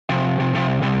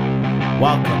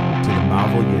Welcome to the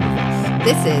Marvel Universe.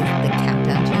 This is the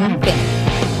Countdown to Infinity.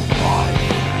 5,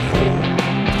 4,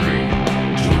 3,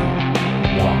 2,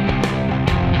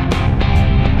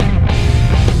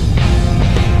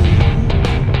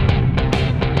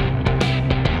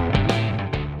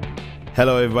 1.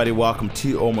 Hello, everybody. Welcome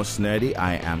to Almost Nerdy.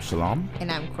 I am Shalom.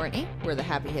 And I'm Courtney. We're the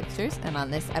Happy Hipsters. And on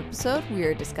this episode, we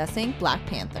are discussing Black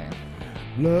Panther.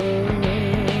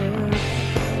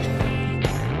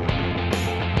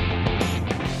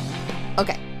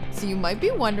 Okay, so you might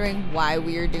be wondering why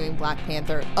we are doing Black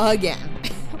Panther again.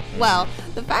 Well,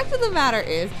 the fact of the matter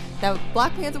is that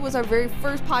Black Panther was our very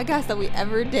first podcast that we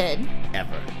ever did.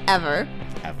 Ever.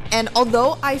 And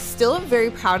although I still am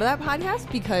very proud of that podcast,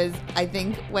 because I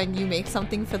think when you make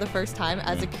something for the first time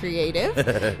as a creative,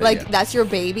 that's your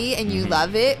baby and you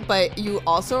love it, but you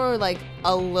also are like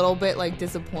a little bit like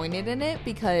disappointed in it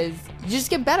because you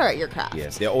just get better at your craft.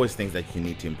 Yes, there are always things that you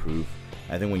need to improve.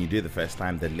 I think when you do it the first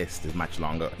time, the list is much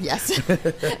longer. Yes.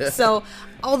 So,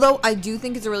 although I do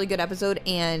think it's a really good episode,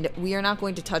 and we are not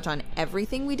going to touch on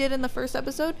everything we did in the first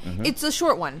episode, it's a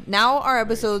short one. Now our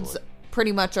episodes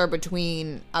pretty much are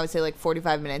between, I would say, like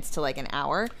 45 minutes to like an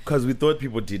hour. Because we thought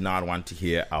people did not want to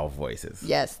hear our voices.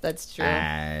 Yes, that's true.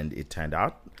 And it turned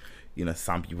out,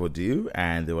 some people do,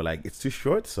 and they were like, it's too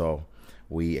short, so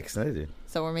we extended it.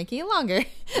 So we're making it longer.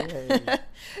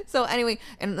 So anyway,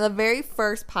 in the very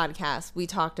first podcast, we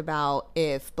talked about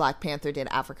if Black Panther did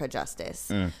Africa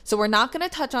justice. So we're not going to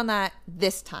touch on that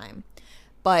this time.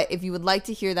 But if you would like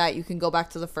to hear that, you can go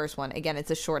back to the first one. Again,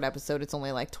 it's a short episode. It's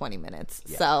only like 20 minutes.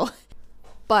 Yeah. So,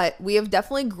 but we have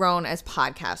definitely grown as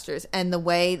podcasters, and the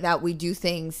way that we do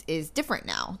things is different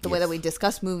now. The way that we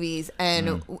discuss movies,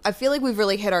 and I feel like we've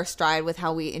really hit our stride with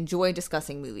how we enjoy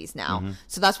discussing movies now.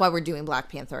 So that's why we're doing Black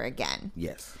Panther again.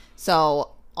 Yes.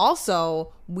 So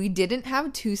also, we didn't have a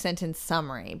 2-sentence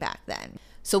summary back then.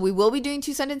 So we will be doing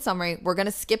 2-sentence summary. We're going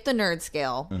to skip the nerd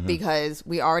scale because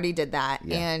we already did that.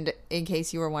 Yeah. And in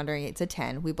case you were wondering, it's a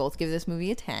 10. We both give this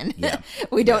movie a 10. Yeah.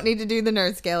 We don't need to do the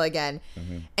nerd scale again.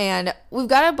 And we've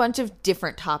got a bunch of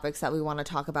different topics that we want to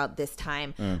talk about this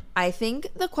time. I think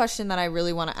the question that I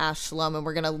really want to ask Shalom, and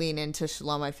we're going to lean into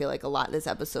Shalom, I feel like, a lot this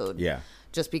episode. Yeah.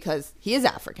 Just because he is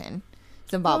African,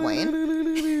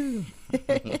 Zimbabwean.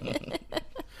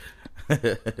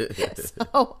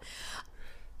 So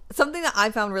something that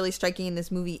I found really striking in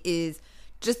this movie is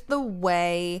just the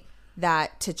way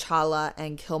that T'Challa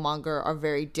and Killmonger are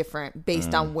very different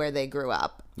based on where they grew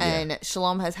up. Yeah. And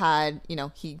Shalom has had,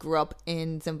 he grew up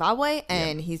in Zimbabwe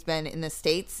and he's been in the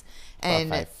States. And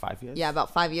about 5 years? Yeah,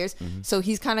 about 5 years. So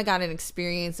he's kind of got an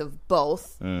experience of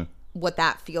both, what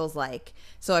that feels like.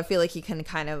 So I feel like he can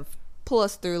kind of pull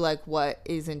us through like what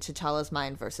is in T'Challa's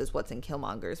mind versus what's in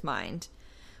Killmonger's mind.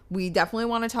 We definitely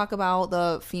want to talk about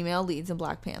the female leads in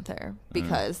Black Panther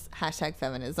because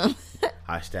 #feminism.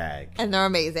 And they're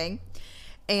amazing.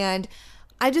 And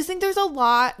I just think there's a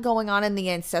lot going on in the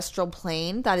ancestral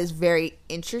plane that is very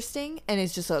interesting and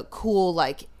is just a cool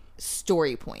like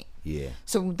story point. Yeah.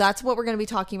 So that's what we're going to be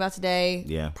talking about today.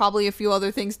 Yeah. Probably a few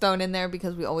other things thrown in there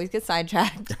because we always get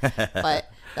sidetracked. But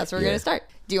that's where we're going to start.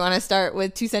 Do you want to start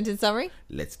with 2-sentence summary?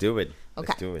 Let's do it. Okay.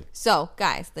 Let's do it. So,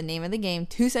 guys, the name of the game,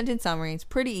 2-sentence summary. It's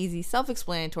pretty easy,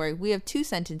 self-explanatory. We have 2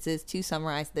 sentences to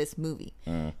summarize this movie.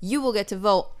 You will get to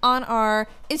vote on our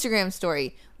Instagram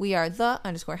story. We are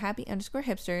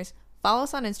the_happy_hipsters. Follow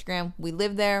us on Instagram. We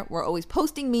live there. We're always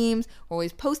posting memes. We're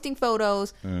always posting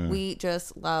photos. We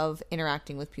just love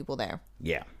interacting with people there.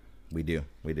 Yeah, we do.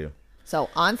 We do. So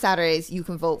on Saturdays, you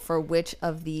can vote for which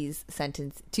of these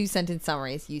 2-sentence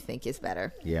summaries you think is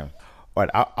better. Yeah. All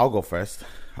right, I'll go first.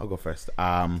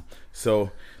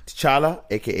 So T'Challa,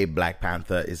 a.k.a. Black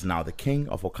Panther, is now the king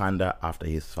of Wakanda after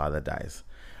his father dies.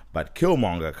 But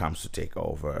Killmonger comes to take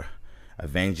over,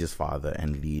 avenge his father,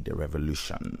 and lead a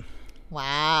revolution.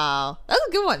 Wow. That's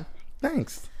a good one.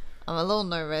 Thanks. I'm a little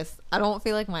nervous. I don't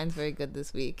feel like mine's very good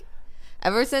this week.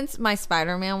 Ever since my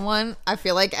Spider-Man one, I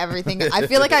feel like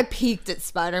I peaked at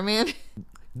Spider-Man.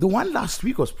 The one last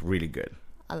week was really good.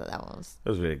 I thought that one was. It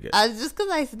was really good. Just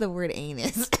because I said the word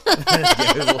anus.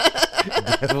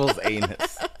 Devil's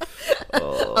anus.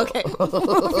 Oh. Okay,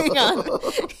 moving on.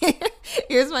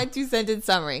 Here's my 2-sentence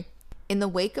summary. In the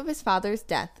wake of his father's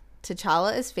death,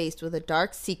 T'Challa is faced with a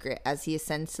dark secret as he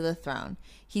ascends to the throne.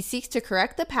 He seeks to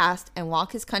correct the past and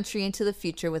walk his country into the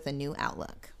future with a new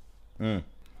outlook. That's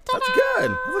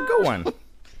good. That's a good one.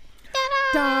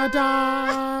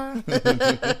 Da-da.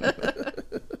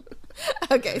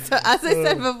 Okay, so as I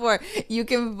said before, you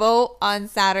can vote on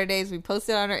Saturdays. We post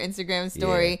it on our Instagram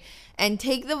story. Yeah. And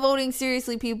take the voting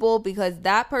seriously, people, because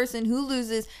that person who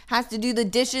loses has to do the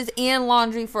dishes and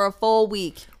laundry for a full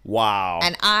week. Wow.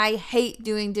 And I hate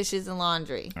doing dishes and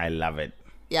laundry. I love it.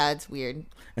 Yeah, it's weird.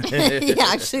 He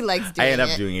actually likes doing it. I end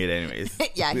up doing it anyways.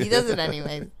 Yeah, he does it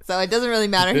anyway. So it doesn't really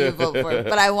matter who you vote for.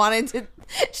 But I wanted to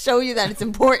show you that it's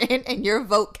important and your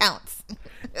vote counts.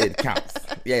 It counts.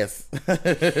 Yes.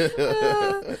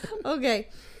 Okay.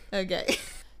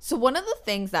 So one of the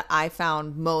things that I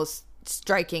found most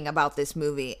striking about this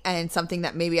movie, and something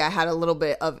that maybe I had a little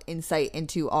bit of insight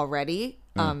into already,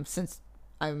 since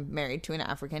I'm married to an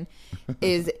African,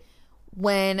 is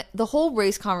when the whole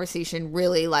race conversation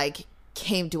really like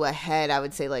came to a head. I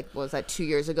would say, like, what was that, 2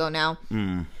 years ago now?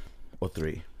 Or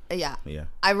 3. Yeah. Yeah.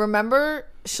 I remember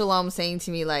Shalom saying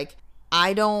to me, like,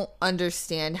 I don't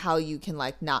understand how you can,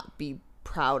 like, not be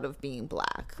proud of being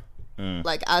black.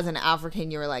 Like, as an African,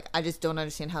 you were like, I just don't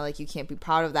understand how, like, you can't be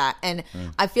proud of that. And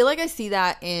I feel like I see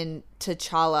that in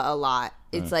T'Challa a lot.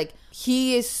 It's like,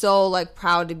 he is so, like,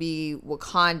 proud to be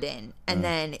Wakandan. And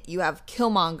then you have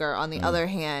Killmonger, on the other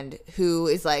hand, who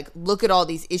is like, look at all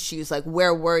these issues. Like,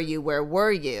 where were you? Where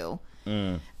were you?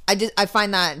 I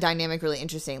find that dynamic really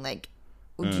interesting. Like,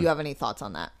 do you have any thoughts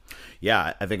on that?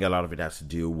 Yeah, I think a lot of it has to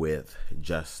do with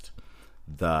just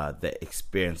the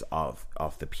experience of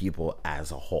the people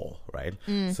as a whole, right?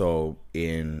 So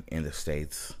in the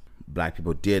States, black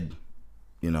people did,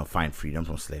 find freedom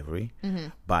from slavery,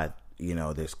 but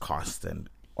there's constant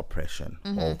oppression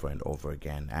over and over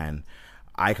again. And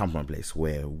I come from a place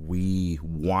where we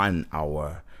won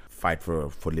our fight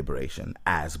for liberation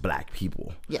as black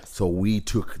people. Yes. So we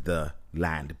took the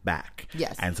land back.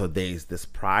 Yes. And so there's this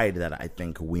pride that I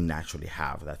think we naturally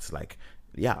have. That's like,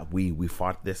 yeah, we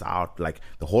fought this out. Like,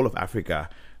 the whole of Africa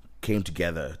came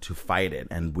together to fight it,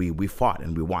 and we fought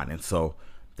and we won. And so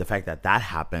the fact that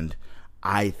happened,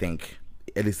 I think,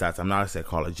 at least I'm not a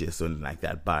psychologist or anything like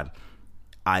that, but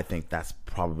I think that's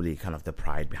probably kind of the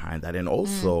pride behind that. And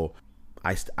also,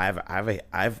 I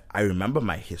remember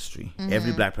my history.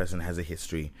 Every black person has a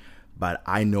history, but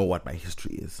I know what my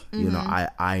history is.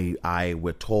 I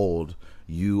we're told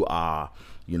you are,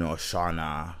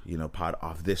 Shauna, part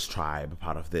of this tribe,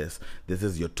 part of this. This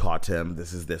is your totem.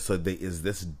 This is this. So there is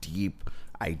this deep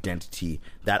identity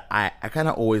that I kind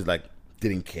of always like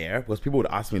didn't care, because people would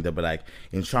ask me that, but like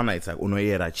in Shona it's like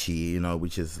Unoyerachi,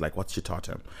 which is like, what's your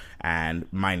totem? And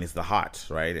mine is the heart,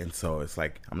 right? And so it's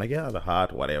like, I'm like, yeah, the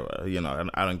heart, whatever, and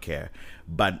I don't care.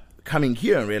 But coming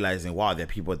here and realizing, wow, there are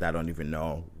people that don't even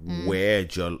know where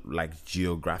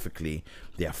geographically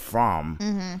they're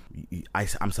from.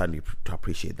 I'm starting to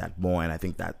appreciate that more, and I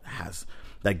think that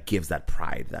gives that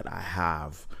pride that I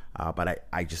have, but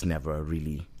I just never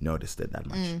really noticed it that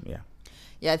much.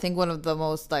 Yeah, I think one of the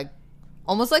most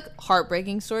almost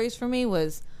heartbreaking stories for me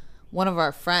was one of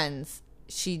our friends.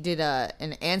 She did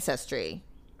an ancestry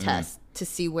test to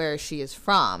see where she is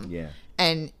from. Yeah.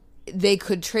 And they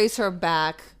could trace her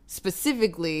back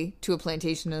specifically to a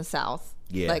plantation in the South.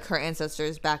 Yeah. Like, her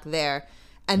ancestors back there.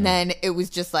 And then it was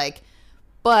just like,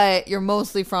 but you're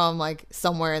mostly from like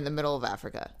somewhere in the middle of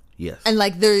Africa. Yes. And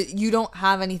like, you don't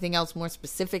have anything else more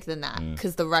specific than that,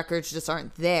 because the records just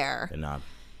aren't there. They're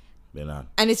not.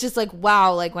 And it's just like,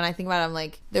 wow, like when I think about it, I'm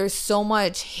like, there's so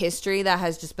much history that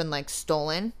has just been like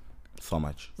stolen. So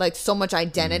much. Like, so much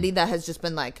identity that has just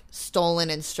been like stolen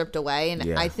and stripped away.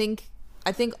 And I think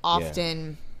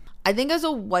often, I think as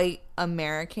a white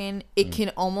American, it can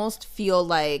almost feel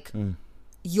like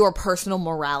your personal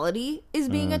morality is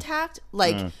being attacked.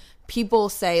 Like, people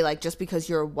say, like, just because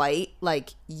you're white,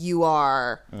 like, you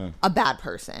are a bad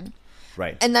person.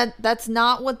 Right. And that's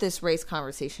not what this race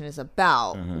conversation is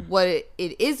about. What it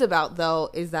is about, though,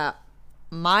 is that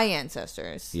my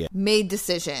ancestors made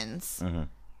decisions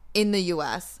in the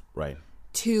U.S. right,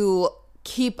 to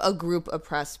keep a group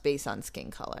oppressed based on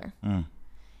skin color.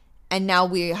 And now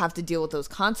we have to deal with those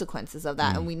consequences of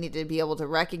that. And we need to be able to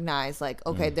recognize, like,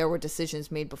 okay, there were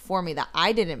decisions made before me that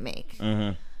I didn't make,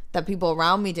 that people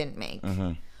around me didn't make.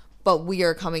 But we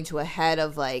are coming to a head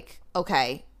of like,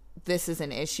 okay, this is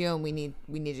an issue and we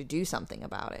need to do something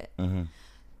about it.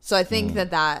 So I think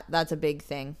that's a big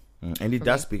thing. And it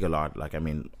does speak a lot. Like, I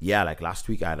mean, like last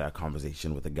week I had a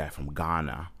conversation with a guy from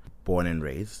Ghana, born and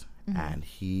raised, and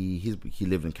he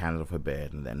lived in Canada for a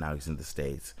bit, and then now he's in the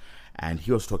States. And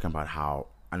he was talking about how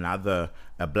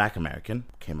a black American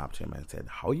came up to him and said,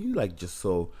 how are you like just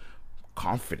so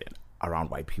confident around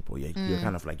white people? You're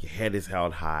kind of like, your head is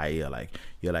held high, you're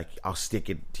like I'll stick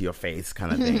it to your face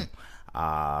kind of thing.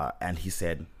 And he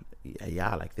said,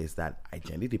 yeah, like there's that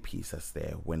identity piece that's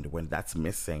there. When that's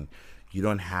missing, you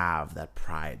don't have that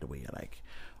pride where you're like,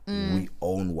 we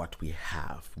own what we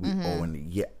have. We own.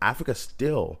 Yeah, Africa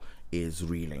still is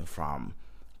reeling from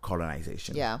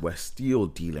colonization. Yeah. We're still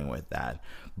dealing with that.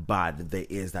 But there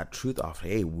is that truth of,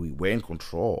 hey, we're in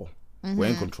control. We're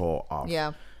in control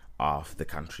of the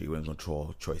country. We're in control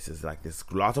of choices. Like, there's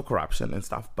lots of corruption and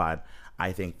stuff, but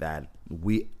I think that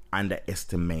we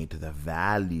underestimate the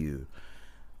value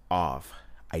of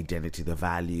identity, the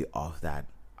value of that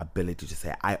ability to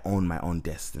say, I own my own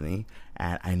destiny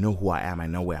and I know who I am, I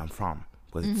know where I'm from,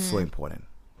 because it's so important.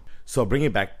 So bringing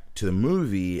it back to the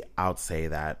movie, I would say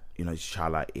that, you know,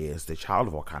 T'Challa is the child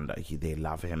of Wakanda. They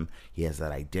love him. He has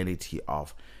that identity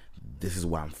of, this is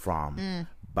where I'm from.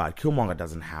 But Killmonger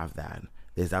doesn't have that.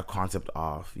 There's that concept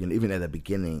of, you know, even at the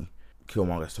beginning,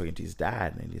 Killmonger's talking to his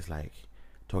dad and he's like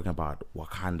talking about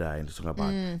Wakanda and talking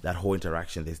about that whole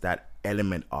interaction. There's that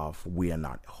element of, we are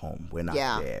not home. We're not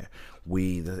there.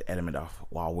 The element of,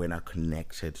 wow, we're not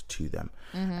connected to them.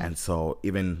 And so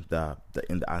even in the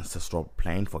ancestral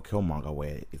plane for Killmonger,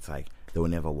 where it's like, they will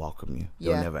never welcome you.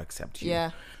 They'll never accept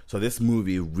you. So this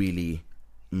movie really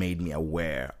made me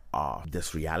aware of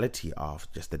this reality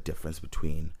of just the difference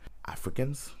between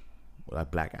Africans,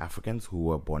 like Black Africans who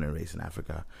were born and raised in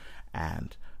Africa,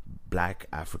 and Black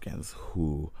Africans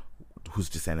whose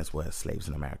descendants were slaves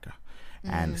in America.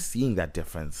 And seeing that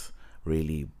difference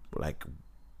really, like,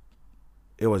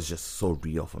 it was just so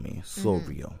real for me. So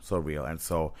real. And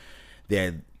so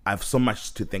I have so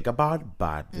much to think about,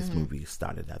 but this movie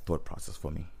started that thought process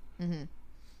for me.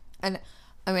 And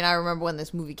I mean, I remember when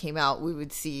this movie came out, we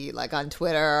would see, like, on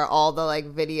Twitter, all the, like,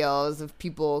 videos of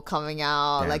people coming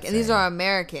out, dancing. like, and these are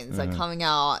Americans, like, coming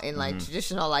out in, like,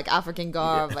 traditional, like, African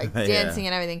garb, like, dancing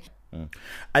and everything.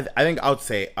 I think I would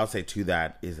say too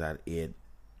that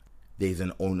there's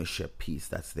an ownership piece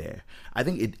that's there. I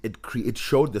think it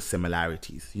showed the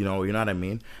similarities. You know what I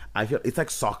mean? I feel it's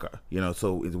like soccer. You know,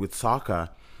 so with soccer,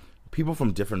 people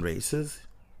from different races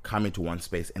come into one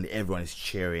space and everyone is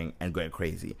cheering and going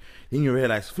crazy. Then you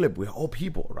realize, flip, we're all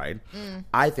people, right?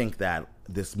 I think that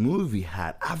this movie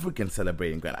had Africans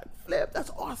celebrating, going like, flip, that's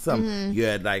awesome. You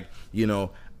had, like, you know,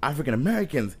 African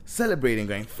Americans celebrating,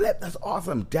 going, flip, that's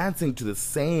awesome. Dancing to the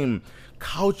same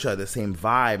culture, the same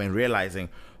vibe, and realizing,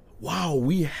 wow,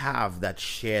 we have that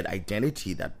shared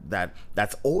identity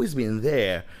that's always been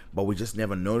there, but we just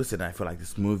never noticed it. And I feel like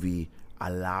this movie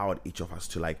allowed each of us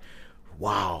to, like,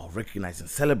 wow, recognize and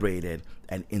celebrate it.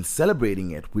 And in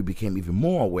celebrating it, we became even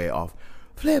more aware of,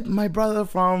 flip, my brother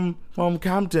from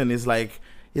Compton is like,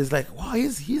 wow,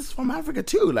 he's from Africa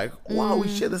too. Like, wow, we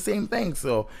share the same thing.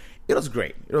 So it was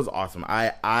great. It was awesome.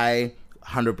 I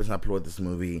 100% applaud this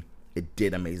movie. It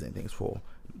did amazing things for,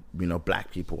 you know,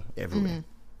 Black people everywhere.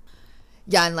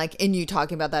 Yeah, and like in you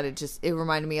talking about that, it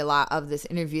reminded me a lot of this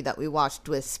interview that we watched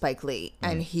with Spike Lee,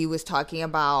 and he was talking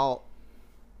about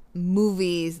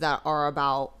movies that are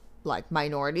about, like,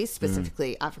 minorities,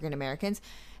 specifically African Americans,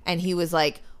 and he was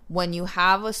like, when you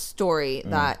have a story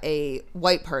that a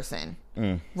white person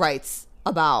writes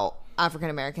about African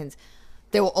Americans,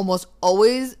 they will almost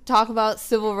always talk about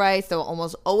civil rights. They will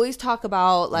almost always talk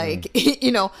about, like,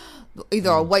 you know, either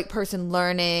a white person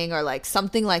learning or, like,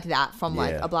 something like that from,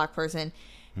 like, a Black person.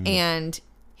 And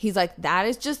he's like, that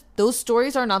is just, those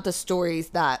stories are not the stories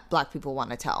that Black people want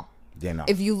to tell. They're not.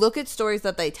 If you look at stories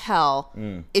that they tell,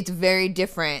 it's very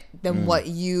different than what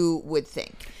you would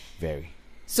think. Very.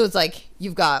 So it's like,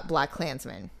 you've got Black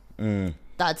Klansman.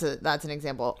 That's an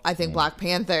example. I think Black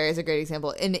Panther is a great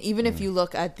example. And even if you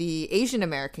look at the Asian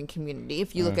American community,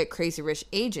 if you look at Crazy Rich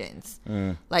Asians,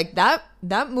 like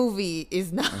that movie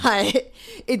is not,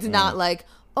 it's not like,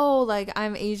 oh, like,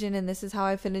 I'm Asian and this is how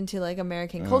I fit into, like,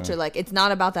 American culture. Like, it's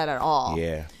not about that at all.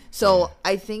 Yeah. So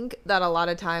I think that a lot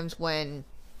of times when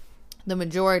the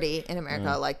majority in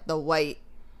America, like the white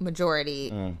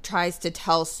majority, tries to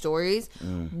tell stories,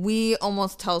 we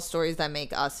almost tell stories that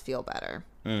make us feel better.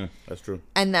 That's true.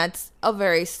 And that's a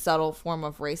very subtle form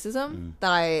of racism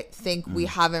that I think we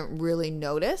haven't really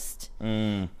noticed,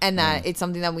 and that it's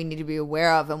something that we need to be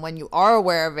aware of. And when you are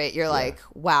aware of it, you're like,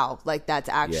 wow, like, that's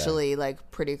actually like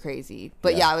pretty crazy.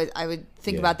 But I would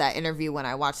think about that interview when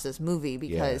I watched this movie,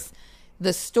 because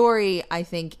the story, I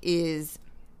think, is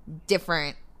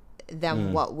different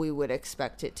than what we would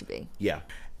expect it to be. Yeah.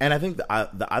 And I think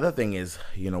the other thing is,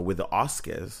 you know, with the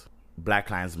Oscars, Black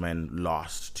Klansman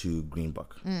lost to Green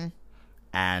Book.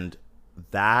 And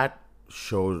that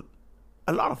showed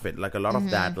a lot of it, like a lot of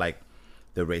that, like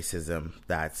the racism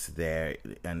that's there,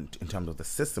 and in terms of the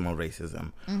system of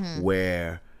racism,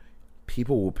 where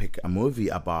people will pick a movie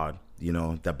about, you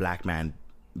know, the Black man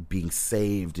being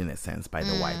saved in a sense by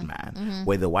the white man,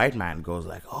 where the white man goes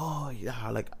like, oh yeah,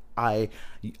 like I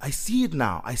see it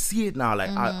now. I see it now. Like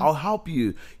I'll help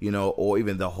you, you know. Or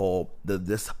even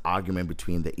this argument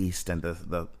between the East and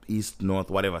the East, North,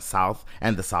 whatever, South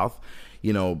and the South,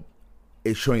 you know,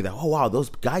 is showing that, oh wow, those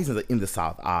guys in the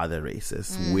South are the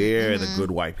racists. We're the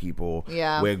good white people.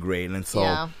 Yeah, we're great, and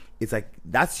so it's like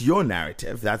that's your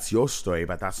narrative, that's your story,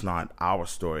 but that's not our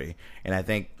story. And I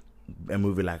think a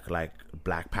movie like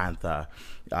Black Panther,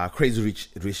 Crazy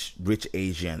Rich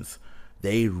Asians,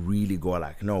 they really go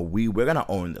like, no, we're gonna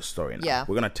own the story now. Yeah.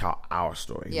 We're gonna tell our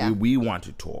story. Yeah. We want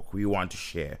to talk. We want to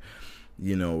share.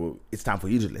 You know, it's time for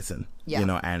you to listen. Yeah. You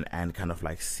know, and kind of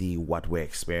like see what we're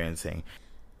experiencing.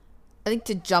 I think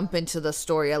to jump into the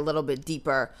story a little bit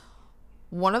deeper,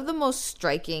 one of the most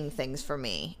striking things for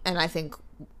me, and I think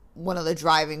one of the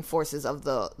driving forces of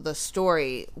the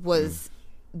story, was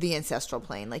the ancestral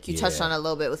plane. Like you touched on a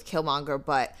little bit with Killmonger,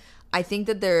 but I think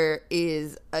that there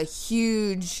is a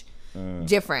huge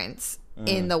difference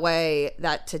in the way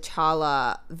that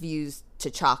T'Challa views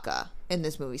T'Chaka in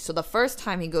this movie. So the first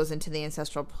time he goes into the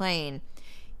ancestral plane,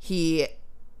 he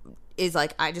is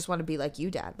like, I just want to be like you,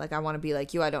 Dad. Like, I want to be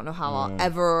like you. I don't know how I'll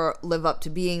ever live up to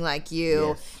being like you.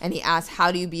 Yes. And he asks,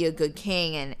 how do you be a good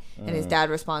king? And his dad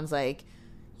responds like,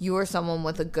 you are someone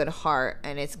with a good heart,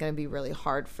 and it's going to be really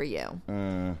hard for you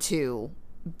to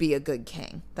be a good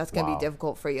king. That's going to be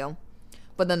difficult for you.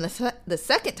 But then the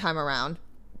second time around,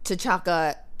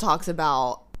 T'Chaka talks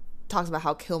about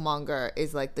how Killmonger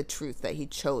is like the truth that he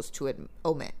chose to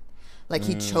omit. Like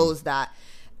he chose that.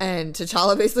 And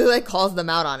T'Challa basically like calls them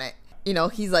out on it. You know,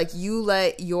 he's like, you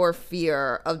let your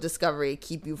fear of discovery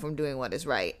keep you from doing what is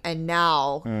right. And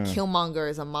now Killmonger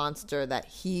is a monster that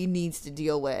he needs to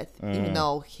deal with, even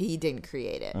though he didn't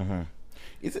create it.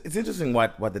 It's interesting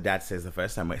what the dad says the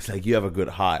first time. It's like, you have a good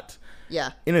heart.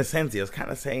 Yeah. In a sense, he was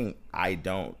kind of saying, I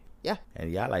don't. Yeah.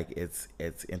 And yeah, like it's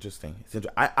interesting.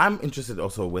 I'm interested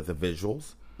also with the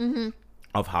visuals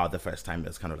of how the first time it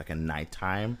was kind of like a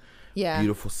nighttime. Yeah.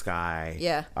 Beautiful sky.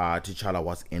 Yeah. T'Challa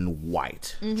was in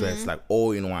white, dressed like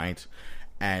all in white.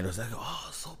 And it was like, oh,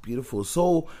 so beautiful.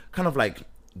 So kind of like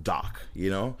dark, you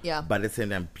know? Yeah. But it's in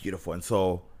them beautiful. And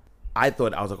so I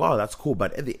was like, oh, that's cool.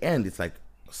 But at the end, it's like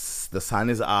the sun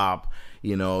is up.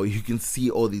 You know, you can see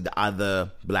all the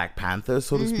other Black Panthers,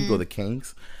 so to speak, or the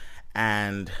kings.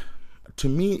 And to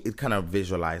me, it kind of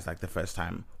visualized like the first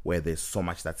time where there's so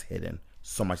much that's hidden.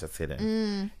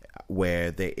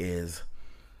 Where there is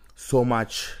so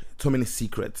many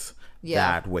secrets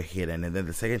that were hidden, and then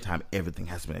the second time everything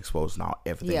has been exposed. Now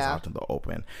everything's out in the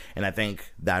open, and I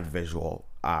think that visual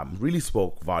really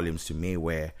spoke volumes to me,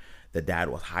 where the dad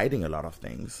was hiding a lot of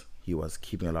things. He was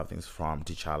keeping a lot of things from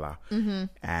T'Challa,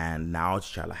 and now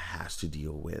T'Challa has to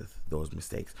deal with those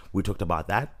mistakes. We talked about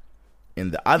that in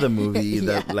the other movie,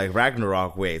 like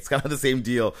Ragnarok, where it's kind of the same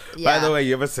deal. By the way,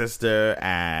 you have a sister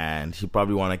and she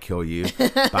probably want to kill you.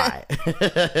 Bye.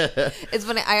 It's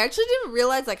funny. I actually didn't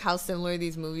realize like how similar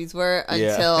these movies were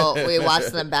until we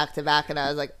watched them back to back, and I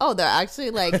was like, oh, they're actually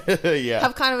like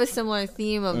have kind of a similar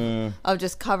theme of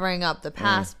just covering up the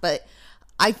past. But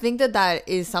I think that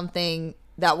is something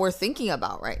that we're thinking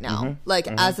about right now.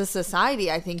 As a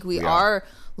society, I think we are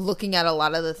looking at a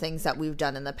lot of the things that we've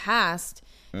done in the past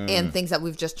and things that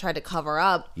we've just tried to cover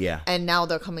up. Yeah. And now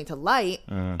they're coming to light.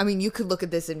 I mean, you could look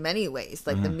at this in many ways.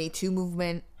 Like the Me Too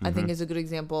movement, I think, is a good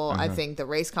example. I think the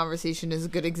race conversation is a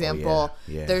good example.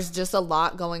 There's just a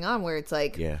lot going on where it's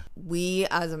like we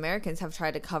as Americans have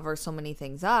tried to cover so many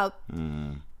things up.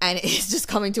 And it's just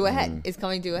coming to a head. It's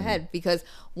coming to a head because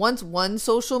once one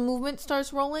social movement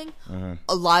starts rolling,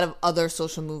 a lot of other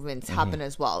social movements happen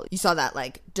as well. You saw that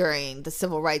like during the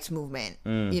civil rights movement,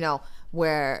 you know,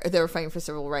 where they were fighting for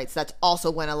civil rights. That's also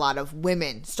when a lot of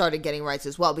women started getting rights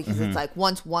as well, because it's like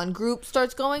once one group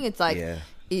starts going, it's like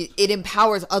it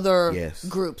empowers other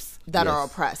groups that are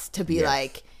oppressed to be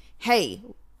like, hey,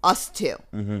 us too,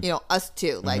 you know, us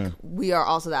too. Like we are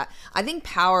also that. I think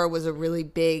power was a really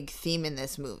big theme in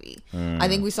this movie. I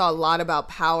think we saw a lot about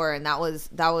power, and that was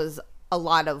a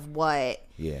lot of what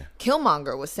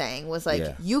Killmonger was saying was like,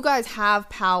 you guys have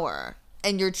power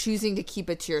and you're choosing to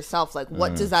keep it to yourself. Like,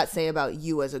 what does that say about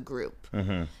you as a group?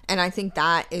 And I think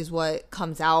that is what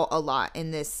comes out a lot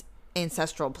in this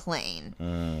ancestral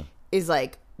plane is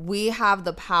like, we have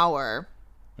the power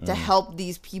to help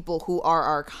these people who are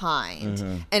our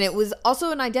kind. And it was also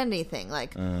an identity thing.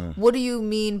 Like, what do you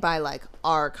mean by like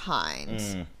our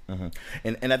kind?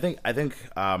 And I think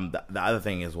the other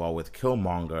thing as well with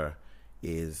Killmonger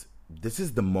is this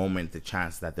is the moment, the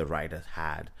chance that the writers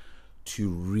had to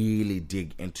really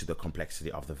dig into the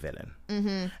complexity of the villain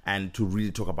and to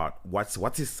really talk about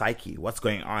what's his psyche, what's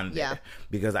going on there. Yeah.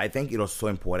 Because I think it was so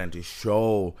important to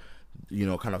show, you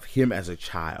know, kind of him as a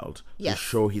child, Yes. to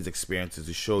show his experiences,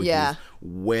 to show Yeah.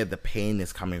 where the pain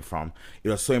is coming from. It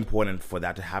was so important for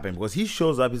that to happen because he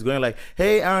shows up, he's going like,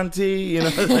 "Hey, auntie," you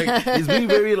know, like he's being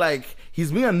very like,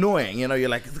 he's being annoying, you know, you're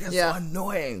like, this guy's Yeah. so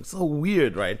annoying, so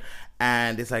weird, right?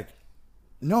 And it's like,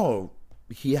 no,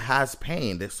 he has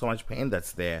pain. There's so much pain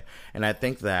that's there. And I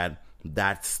think that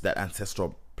that's that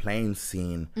ancestral plane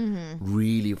scene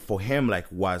really for him like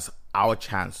was our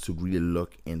chance to really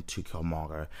look into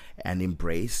Killmonger and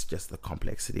embrace just the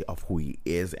complexity of who he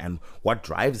is and what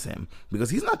drives him. Because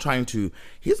he's not trying to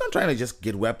just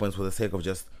get weapons for the sake of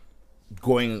just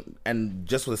going and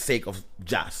just for the sake of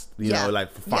just, you Yeah. know,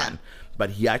 like for fun. Yeah. But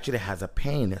he actually has a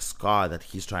pain, a scar that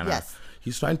he's trying to Yes.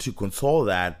 he's trying to console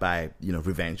that by, you know,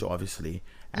 revenge, obviously,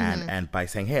 and by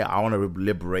saying, "Hey, I want to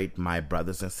liberate my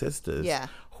brothers and sisters Yeah.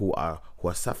 who are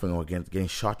suffering or getting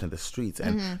shot in the streets,"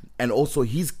 and also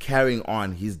he's carrying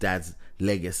on his dad's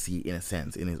legacy in a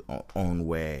sense, in his own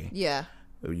way, Yeah.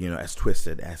 you know, as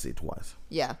twisted as it was.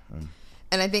 Yeah.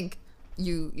 And I think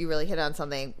you really hit on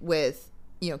something with,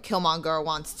 you know, Killmonger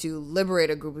wants to liberate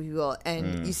a group of people,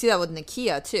 and you see that with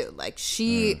Nakia too. Like,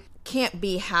 she can't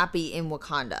be happy in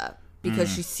Wakanda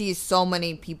because she sees so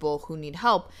many people who need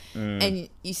help, and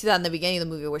you see that in the beginning of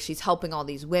the movie where she's helping all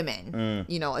these women,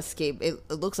 you know, escape. It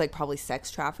looks like probably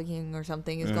sex trafficking or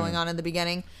something is going on in the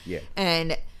beginning. Yeah.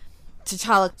 And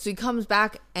T'Challa, so he comes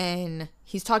back and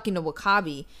he's talking to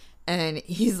W'Kabi, and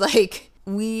he's like,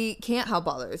 we can't help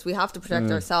others. We have to protect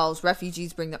ourselves.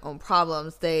 Refugees bring their own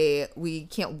problems. We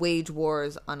can't wage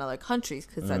wars on other countries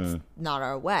because that's not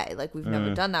our way. Like, we've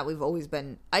never done that. We've always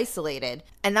been isolated.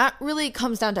 And that really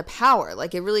comes down to power.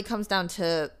 Like, it really comes down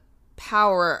to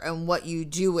power and what you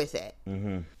do with it.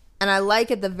 And I like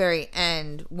at the very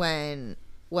end when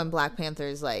Black Panther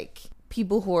is like,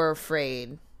 people who are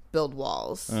afraid build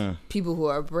walls. People who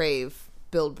are brave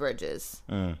build bridges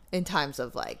in times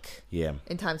of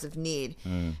in times of need.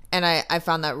 And I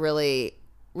found that really,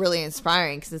 really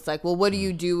inspiring because it's like, well, what do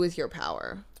you do with your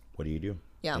power? What do you do?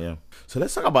 Yeah. So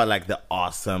let's talk about like the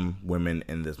awesome women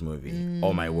in this movie.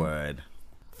 Oh my word.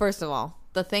 First of all,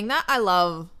 the thing that I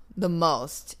love the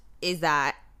most is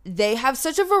that they have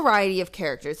such a variety of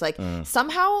characters. Like,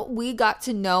 somehow we got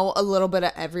to know a little bit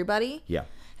of everybody. Yeah.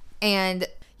 And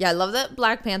yeah, I love that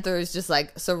Black Panther is just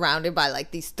like surrounded by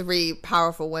like these three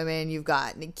powerful women. You've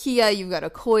got Nakia, you've got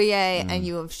Okoye, and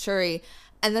you have Shuri.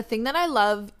 And the thing that I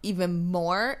love even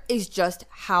more is just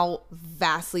how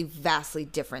vastly, vastly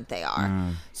different they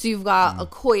are. So you've got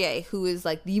Okoye, who is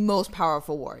like the most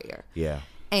powerful warrior. Yeah.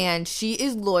 And she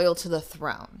is loyal to the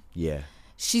throne. Yeah.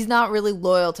 She's not really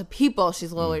loyal to people.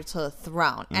 She's loyal to the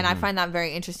throne. And I find that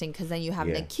very interesting because then you have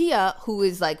Nakia, who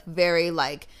is like very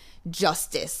like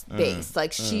justice based.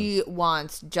 Like, she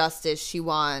wants justice. She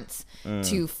wants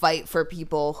to fight for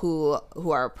people who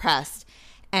are oppressed.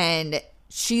 And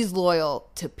she's loyal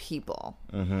to people.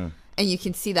 And you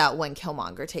can see that when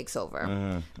Killmonger takes over.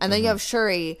 And then you have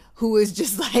Shuri, who is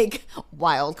just like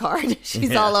wild card.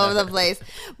 She's all over the place.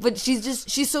 But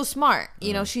she's so smart.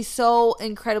 You know, she's so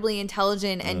incredibly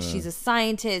intelligent, and she's a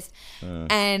scientist.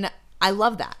 And I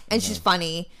love that. And she's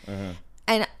funny.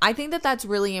 And I think that that's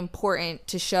really important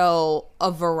to show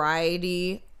a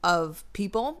variety of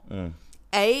people.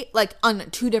 Like on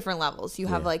two different levels. You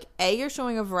have like you're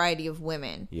showing a variety of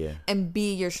women. Yeah. And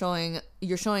B, you're showing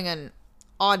an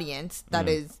audience that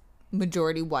is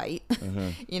majority white.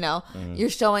 You know, you're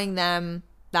showing them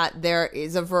that there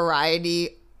is a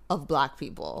variety of Black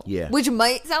people. Yeah. Which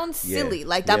might sound silly.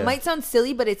 Like, that might sound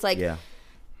silly, but it's like,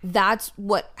 that's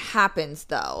what happens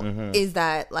though, is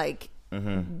that like,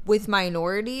 with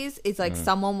minorities, it's like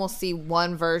someone will see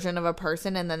one version of a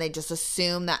person and then they just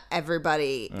assume that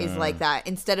everybody is like that.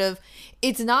 Instead of,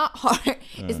 it's not hard.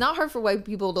 It's not hard for white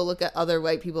people to look at other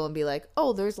white people and be like,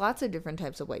 oh, there's lots of different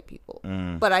types of white people.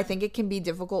 But I think it can be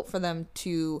difficult for them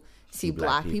to see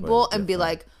Black people and be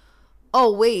like,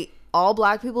 oh, wait, all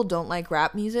Black people don't like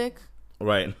rap music.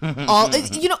 Right.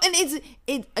 You know, and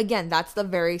it again, that's the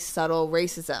very subtle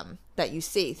racism that you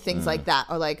see. Things like that,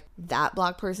 or like, that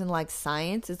Black person likes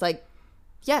science. It's like,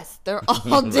 yes, they're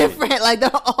all different. Like,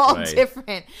 they're all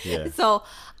different. Yeah. So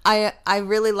I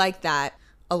really like that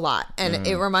a lot, and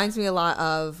it reminds me a lot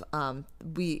of I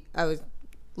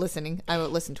listened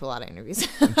to a lot of interviews.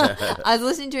 I was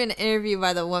listening to an interview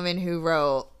by the woman who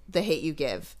wrote The Hate U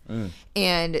Give.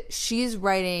 And she's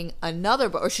writing another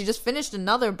book, or she just finished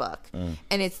another book.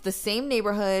 And it's the same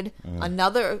neighborhood,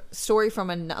 another story from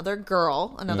another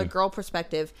girl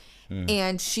perspective.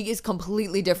 And she is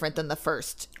completely different than the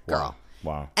first girl.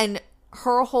 Wow. And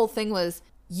her whole thing was,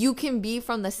 you can be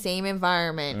from the same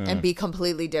environment and be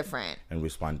completely different. And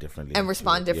respond differently.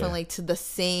 To the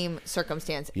same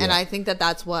circumstance. Yeah. And I think that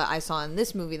that's what I saw in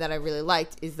this movie that I really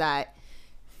liked, is that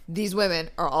these women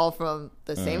are all from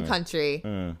the same country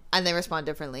and they respond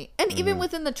differently. And even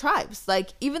within the tribes, like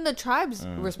even the tribes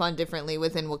respond differently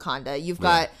within Wakanda. You've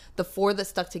got the 4 that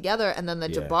stuck together, and then the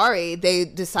Jabari, they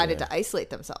decided to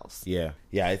isolate themselves. Yeah.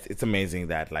 It's amazing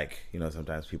that, like, you know,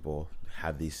 sometimes people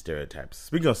have these stereotypes.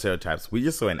 Speaking of stereotypes, we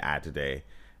just saw an ad today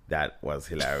that was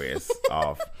hilarious.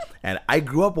 And I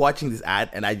grew up watching this ad,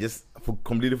 and I just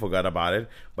completely forgot about it.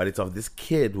 But it's of this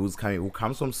kid who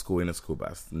comes from school in a school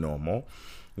bus, normal,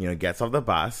 you know, gets off the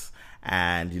bus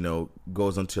and, you know,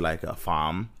 goes onto like a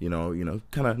farm, you know,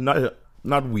 kind of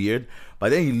not weird,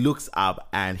 but then he looks up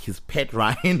and his pet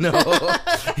rhino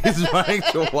is running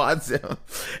towards him,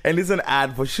 and it's an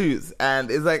ad for shoes, and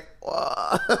it's like,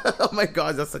 oh my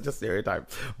gosh, that's such a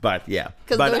stereotype. But yeah,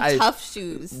 because they're tough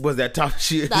shoes. Was that tough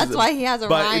shoes? That's why he has a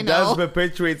but rhino. It does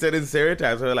perpetuate certain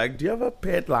stereotypes. We're like, do you have a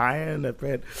pet lion, a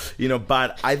pet, you know?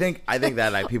 But I think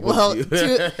that like people, well,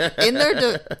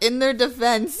 in their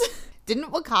defense,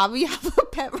 didn't W'Kabi have a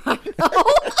pet rhino?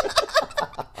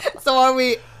 So are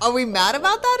we mad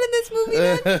about that in this movie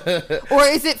then? Or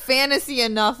is it fantasy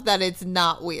enough that it's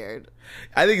not weird?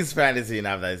 I think it's fantasy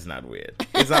enough that it's not weird.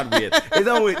 It's not weird. It's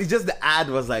not weird. It's just the ad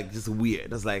was like just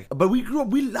weird. It's like, but we grew up,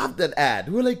 we loved that ad.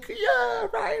 We were like, yeah,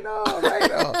 rhino.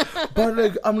 But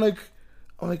like, I'm like,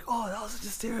 oh, that was such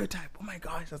a stereotype. Oh my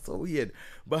gosh, that's so weird.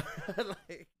 But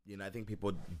like, you know, I think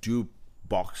people do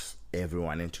box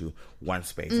everyone into one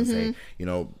space and say, you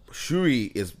know,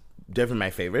 Shuri is definitely my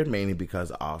favorite, mainly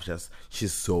because of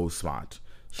she's so smart.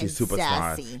 She's super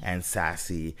sassy. Smart and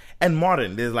sassy and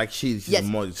modern. There's like she's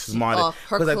modern.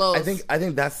 Her clothes. I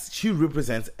think she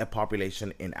represents a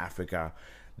population in Africa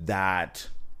that,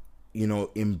 you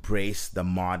know, embrace the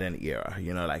modern era,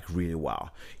 you know, like really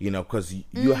well, you know, because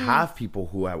you have people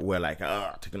who were like,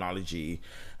 technology,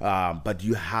 but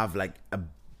you have like a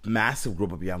massive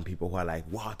group of young people who are like,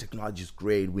 wow, technology is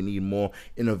great, we need more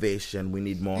innovation, we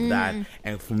need more of that.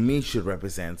 And for me, she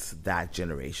represents that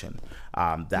generation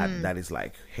that is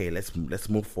like, hey, let's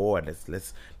move forward,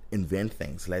 let's invent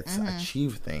things, let's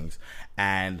achieve things.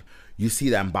 And you see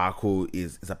that Mbaku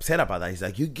is upset about that. He's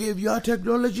like, you give your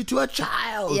technology to a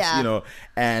child, you know.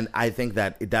 And I think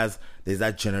that there's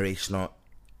that generational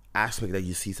aspect that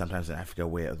you see sometimes in Africa,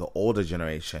 where the older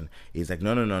generation is like,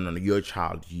 no, you're a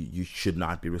child, you should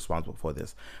not be responsible for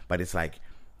this. But it's like,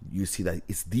 you see that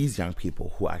it's these young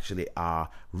people who actually are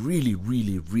really,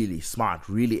 really, really smart,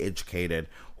 really educated,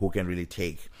 who can really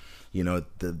take, you know,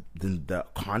 the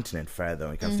continent further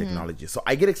when it comes to technology. So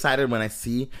I get excited when I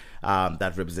see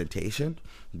that representation,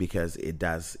 because it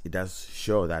does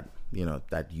show that, you know,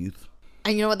 that youth.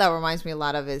 And you know what that reminds me a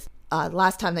lot of is,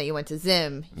 last time that you went to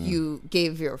Zim, you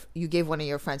gave one of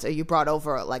your friends, or you brought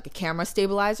over like a camera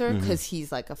stabilizer, because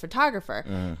he's like a photographer,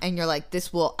 and you're like,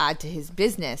 this will add to his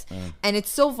business. And it's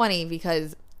so funny,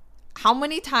 because how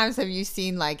many times have you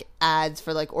seen like ads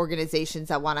for like organizations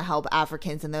that want to help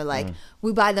Africans, and they're like,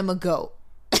 we buy them a goat,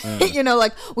 you know,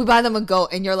 like we buy them a goat,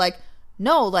 and you're like,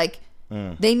 no, like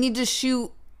they need to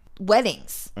shoot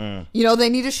weddings, you know, they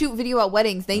need to shoot video at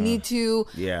weddings, they need to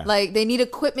like, they need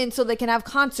equipment so they can have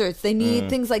concerts, they need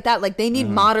things like that, like they need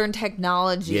modern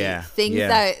technology, things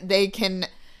that they can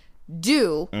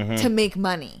do to make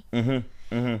money.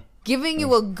 Giving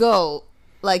you a goat,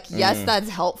 like, yes, that's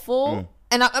helpful.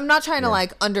 And I'm not trying to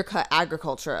like undercut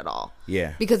agriculture at all,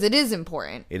 because it is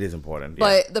important,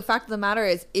 but the fact of the matter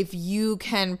is, if you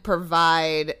can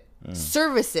provide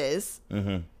services,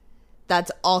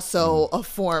 that's also a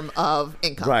form of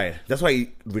income. Right. That's why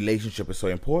relationship is so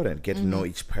important. Get to know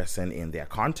each person in their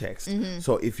context.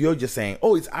 So if you're just saying,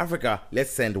 oh, it's Africa,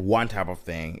 let's send one type of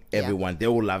thing, everyone, they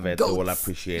will love it, they will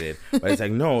appreciate it. But it's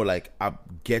like, no, like,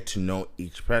 get to know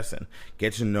each person.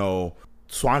 Get to know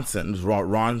Swanson,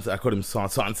 Ron, I call him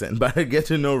Swanson, but get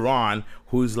to know Ron,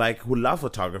 who loves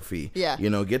photography. You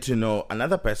know, get to know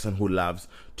another person who loves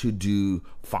to do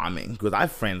farming, because I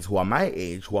have friends who are my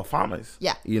age who are farmers.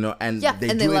 You know, and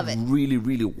they do it really,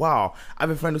 really well. I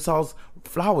have a friend who sells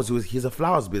flowers. He's a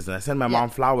flowers business. I send my mom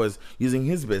flowers using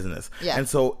his business. And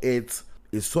so it's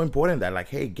so important that, like,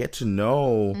 hey, get to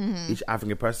know each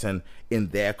African person in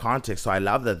their context. So I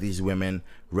love that these women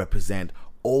represent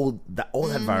all that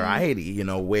variety, you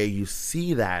know, where you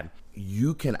see that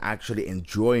you can actually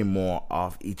enjoy more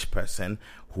of each person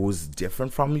who's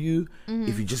different from you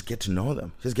if you just get to know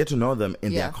them. Just get to know them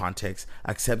in their context,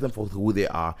 accept them for who they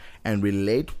are, and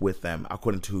relate with them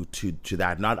according to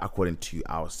that, not according to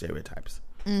our stereotypes.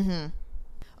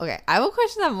 Okay, I have a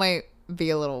question that might be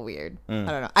a little weird. I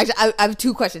don't know. I have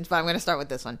two questions, but I'm going to start with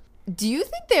this one. Do you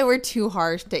think they were too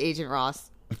harsh to Agent Ross?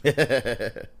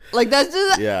 Like, that's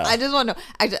just... Yeah. I just want to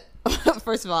know.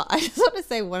 First of all, I just want to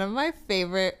say one of my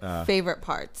favorite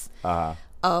parts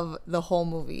of the whole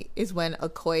movie is when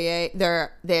Okoye...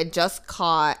 They had just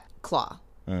caught Claw.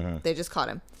 They just caught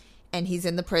him. And he's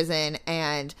in the prison,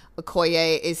 and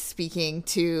Okoye is speaking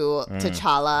to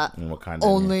T'Challa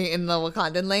only in the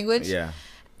Wakandan language. Yeah.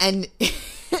 And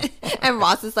and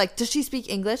Ross is like, does she speak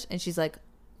English? And she's like,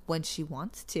 when she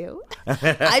wants to.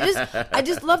 I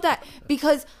just love that,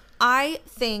 because I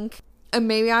think, and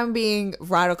maybe I'm being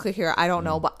radical here, I don't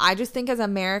know, but I just think as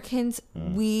Americans,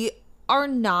 we are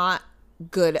not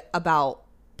good about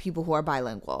people who are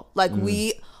bilingual. Like,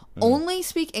 we only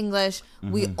speak English,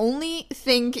 we only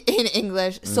think in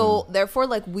English, so therefore,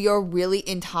 like, we are really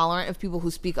intolerant of people who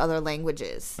speak other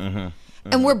languages.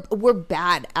 And we're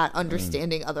bad at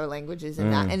understanding other languages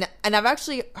in that. And I've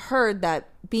actually heard that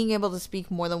being able to speak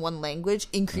more than one language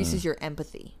increases your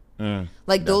empathy.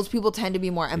 Like, those people tend to be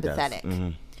more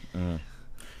empathetic.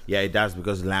 Yeah, it does,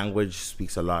 because language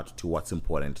speaks a lot to what's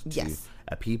important to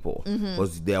a people.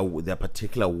 Because there are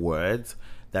particular words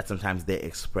that sometimes they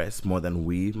express more than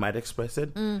we might express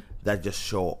it, that just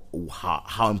show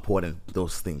how important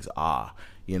those things are.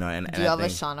 You know, and do you have a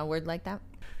Shauna word like that?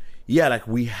 Yeah, like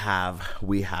we have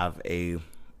a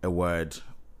word,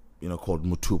 you know, called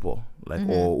mutupo, like,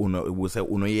 or we'll say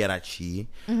unoyerachi,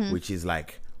 which is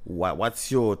like,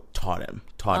 what's your totem,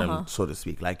 so to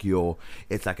speak, like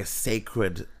it's like a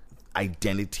sacred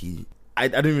identity. I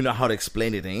don't even know how to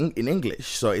explain it in English.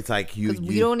 So it's like you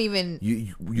don't even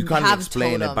you can't have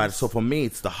explain totems. it. But so for me,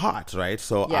 it's the heart, right?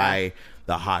 So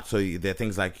the heart. So there are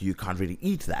things like you can't really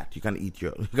eat that. You can't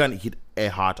eat a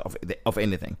heart of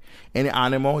anything. Any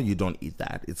animal, you don't eat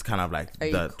that. It's kind of like Are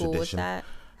the you cool tradition. with that?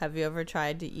 Have you ever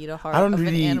tried to eat a heart I don't of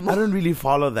really an animal? I don't really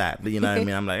follow that. You know what I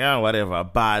mean? I'm like, oh, whatever.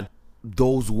 But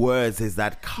those words is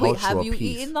that cultural piece. Wait, have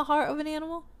you eaten the heart of an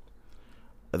animal?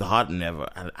 The heart, never.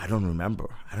 I don't remember.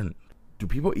 Do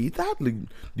people eat that? Like,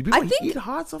 do people eat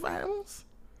hearts of animals?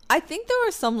 I think there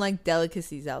are some like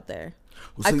delicacies out there.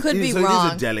 So I could be so wrong. It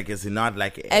is a delicacy, not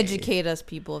like Educate us,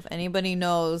 people. If anybody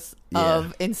knows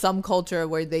of in some culture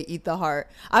where they eat the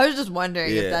heart, I was just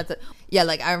wondering if that's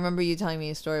like, I remember you telling me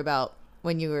a story about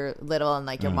when you were little and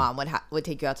like your mom would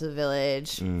take you out to the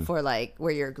village for like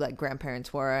where your like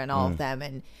grandparents were and all of them,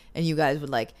 and you guys would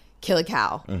like kill a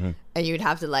cow and you'd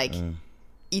have to like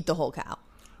eat the whole cow.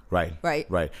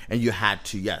 Right. And you had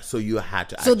to, so you had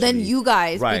to. So then you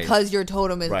guys, because your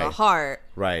totem is the heart,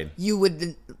 you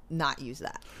would not use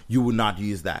that. You would not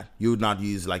use that. You would not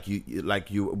use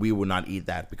we would not eat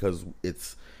that because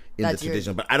it's in the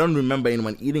tradition. But I don't remember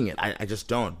anyone eating it. I just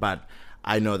don't. But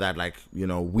I know that, like, you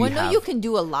know, you can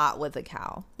do a lot with a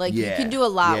cow. Like, you can do a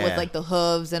lot with, like, the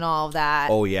hooves and all of that.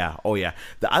 Oh, yeah.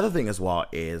 The other thing as well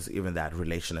is even that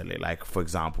relationally, like, for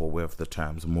example, with the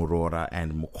terms Murora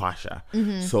and Mukwasha.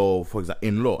 So, for example,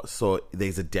 in-laws. So,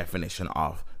 there's a definition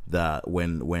of the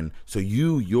when so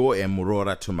you're a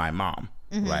Murora to my mom,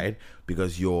 right?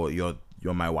 Because you're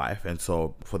my wife, and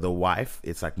so for the wife,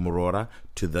 it's like Murora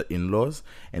to the in-laws,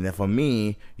 and then for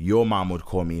me, your mom would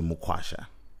call me Mukwasha.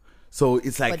 So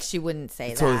it's like, but she wouldn't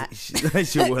say so that.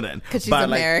 She wouldn't, because she's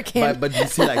American. Like, but you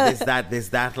see, like there's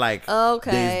that like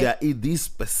okay, there's these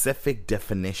specific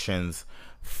definitions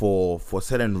for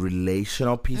certain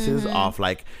relational pieces of,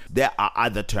 like, there are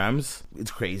other terms. It's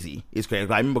crazy. I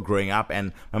remember growing up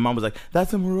and my mom was like,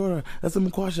 that's a Murora, that's a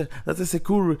Mukwasha, that's a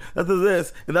Sekuru, that's a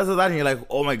this, and that's a that, and you're like,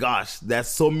 oh my gosh, there's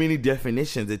so many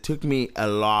definitions. It took me a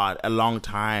long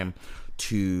time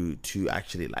to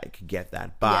actually like get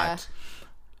that, but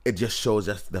it just shows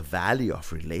us the value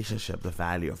of relationship, the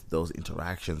value of those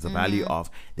interactions, the value of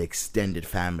the extended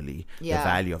family, the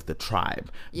value of the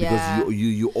tribe. Because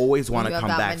you always want to come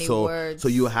back. So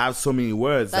you have so many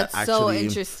words that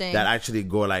actually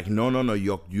go like, no,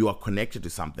 you are connected to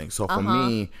something. So for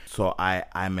me, so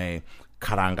I'm a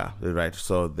Karanga, right?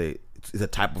 So it's a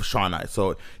type of Shona.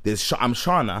 So I'm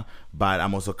Shona, but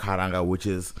I'm also Karanga, which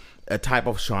is a type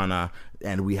of Shona,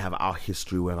 and we have our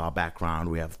history, we have our background,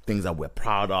 we have things that we're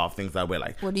proud of, things that we're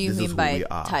like, what do you mean by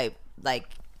type? Like,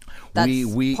 that's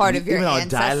part of your even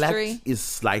ancestry? Our dialect is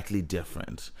slightly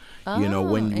different. You know,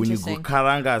 when you go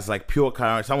Karanga, is like pure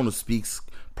Karanga. Someone who speaks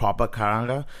proper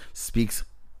Karanga speaks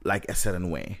like a certain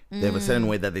way. They have a certain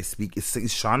way that they speak. It's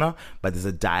Shona, but there's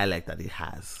a dialect that it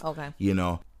has. Okay. You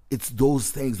know, it's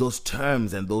those things, those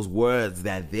terms and those words,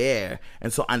 they're there.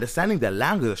 And so understanding the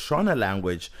language, the Shona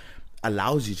language,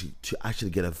 allows you to actually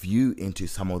get a view into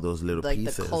some of those little Like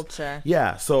pieces. the culture.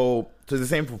 Yeah. So the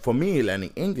same for me,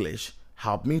 learning English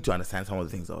helped me to understand some of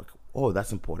the things like, oh,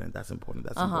 that's important, that's important,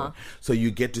 that's important. So you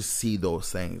get to see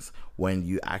those things when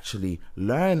you actually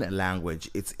learn a language.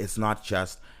 It's not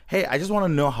just, hey, I just want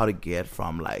to know how to get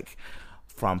from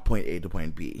point A to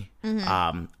point B.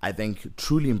 I think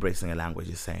truly embracing a language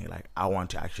is saying like, I want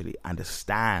to actually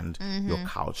understand your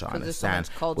culture, there's so understand,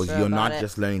 much culture because you're not about it.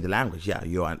 just learning the language. Yeah,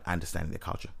 you're understanding the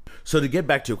culture. So to get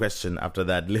back to your question after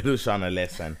that little Shona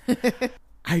lesson,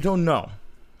 I don't know.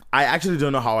 I actually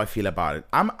don't know how I feel about it.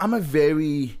 I'm a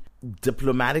very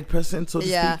diplomatic person, so to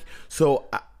speak. So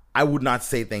I would not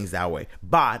say things that way,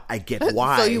 but I get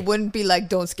why. So you wouldn't be like,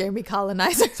 don't scare me,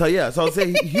 colonizer. So I'll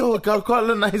say, yo,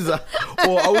 colonizer.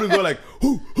 Or I wouldn't go like,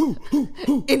 who,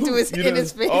 Into his, in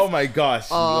his face. Oh my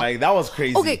gosh. Like, that was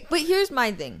crazy. Okay, but here's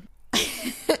my thing.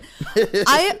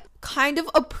 I kind of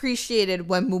appreciated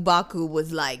when M'Baku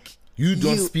was like, You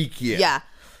don't speak here. Yeah.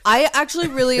 I actually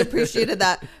really appreciated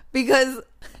that because...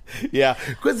 Yeah.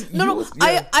 Because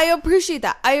I appreciate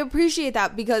that. I appreciate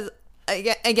that because...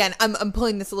 Again, I'm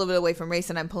pulling this a little bit away from race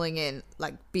and I'm pulling in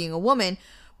like being a woman,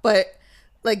 but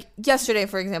like yesterday,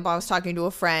 for example, I was talking to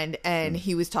a friend and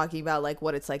he was talking about like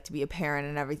what it's like to be a parent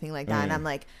and everything like that. And I'm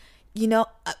like, you know,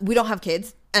 we don't have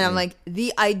kids. And I'm like,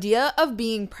 the idea of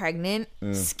being pregnant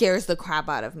scares the crap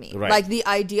out of me. Right. Like the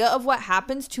idea of what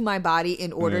happens to my body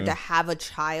in order to have a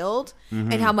child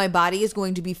and how my body is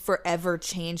going to be forever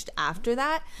changed after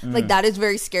that. Like that is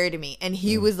very scary to me. And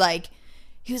he was like,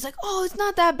 oh, it's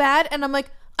not that bad. And I'm like,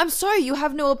 I'm sorry, you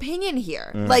have no opinion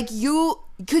here. Like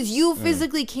because you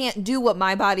physically can't do what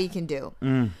my body can do.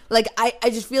 Like, I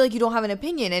just feel like you don't have an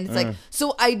opinion. And it's like,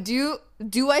 so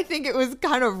do I think it was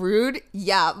kind of rude?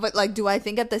 Yeah. But like, do I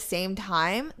think at the same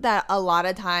time that a lot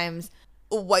of times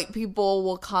white people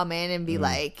will come in and be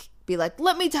like,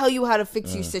 let me tell you how to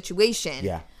fix your situation.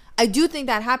 Yeah. I do think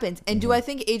that happens. And do I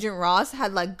think Agent Ross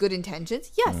had like good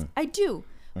intentions? Yes, I do.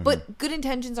 But good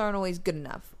intentions aren't always good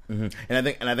enough. And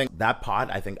I think that part,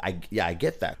 I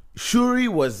get that. Shuri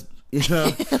was,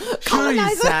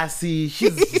 Shuri's sassy.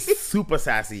 She's super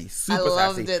sassy. Super sassy. I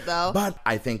loved it though. But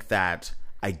I think that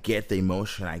I get the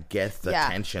emotion. I get the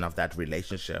tension of that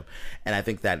relationship. And I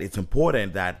think that it's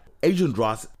important that Agent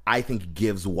Ross, I think,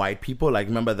 gives white people, like,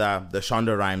 remember the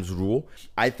Shonda Rhimes rule?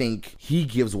 I think he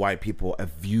gives white people a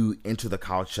view into the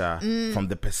culture from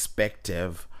the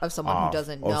perspective of someone who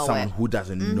doesn't know of someone it. who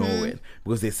doesn't know it,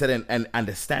 because they said and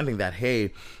understanding that,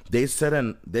 hey, there's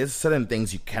certain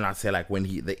things you cannot say, like when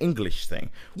the English thing,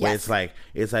 where it's like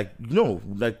no,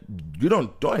 like you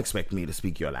don't expect me to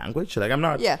speak your language, like I'm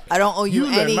not. Yeah, I don't owe you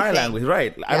anything. Learn my language,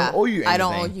 right? I don't owe you anything. I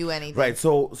don't owe you anything, right?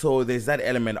 So there's that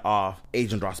element of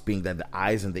Agent Ross being the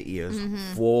eyes and the ears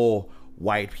for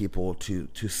white people to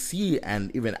see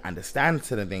and even understand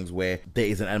certain things, where there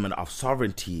is an element of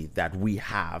sovereignty that we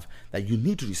have that you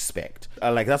need to respect.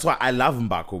 Like, that's why I love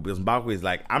M'Baku, because M'Baku is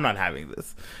like, I'm not having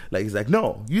this. Like, he's like,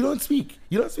 no, you don't speak.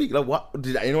 Like, what?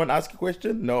 Did anyone ask a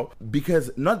question? No. Because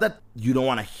not that you don't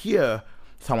want to hear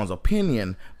someone's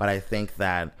opinion, but I think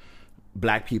that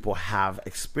black people have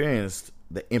experienced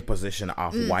the imposition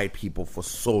of white people for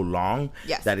so long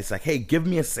that it's like, hey, give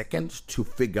me a second to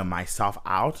figure myself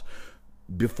out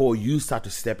before you start to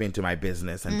step into my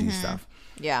business and do stuff.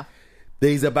 Yeah.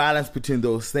 There's a balance between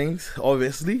those things.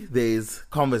 Obviously, there's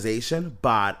conversation,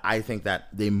 but I think that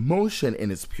the emotion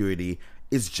in its purity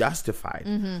is justified.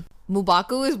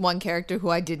 M'Baku is one character who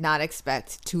I did not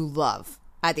expect to love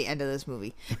at the end of this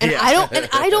movie. And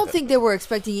I don't think they were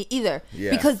expecting it either.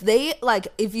 Yeah. Because they, like,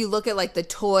 if you look at like the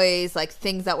toys, like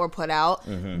things that were put out,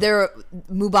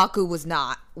 M'Baku was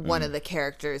not one of the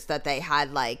characters that they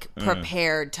had like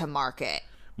prepared to market.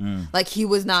 Like, he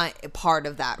was not a part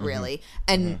of that, really.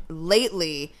 And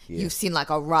lately, you've seen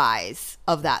like a rise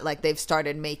of that. Like, they've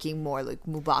started making more like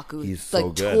M'Baku, so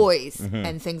like good. toys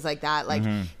and things like that. Like,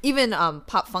 even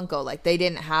Pop Funko, like they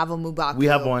didn't have a M'Baku. We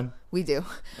have one. We do.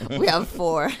 We have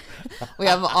 4. We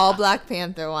have all Black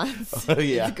Panther ones.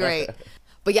 It's great.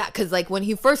 But yeah, because like when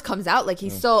he first comes out, like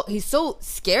he's so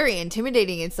scary,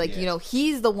 intimidating. It's like, you know,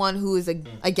 he's the one who is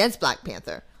against Black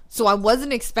Panther. So I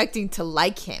wasn't expecting to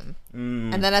like him.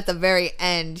 And then at the very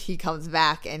end, he comes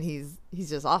back and he's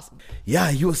just awesome.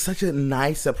 Yeah, he was such a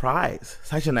nice surprise.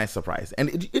 Such a nice surprise.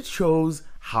 And it shows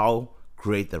how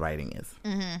great the writing is.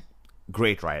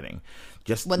 great writing.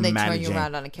 Just When they turn managing you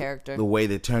around on a character. the way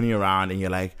they turn you around, and you're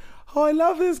like, oh, I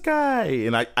love this guy.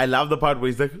 And I love the part where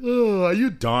he's like, oh, are you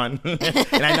done?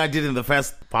 And I know I did it in the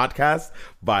first podcast,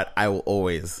 but I will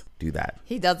always do that.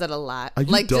 He does it a lot. Are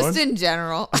you Like, done? just in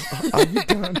general. Are you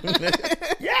done?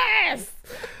 Yes!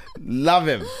 Love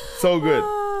him. So good.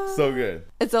 So good.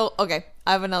 And so, okay,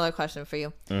 I have another question for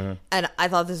you. Mm-hmm. And I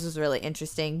thought this was really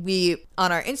interesting. We,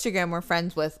 on our Instagram, we're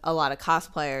friends with a lot of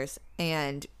cosplayers,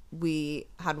 and we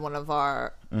had one of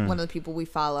the people we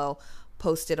follow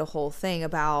posted a whole thing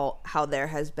about how there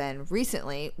has been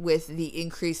recently, with the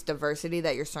increased diversity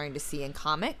that you're starting to see in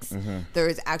comics, there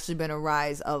has actually been a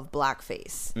rise of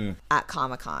blackface at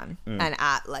Comic-Con and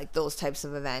at like those types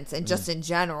of events, and just in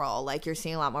general, like you're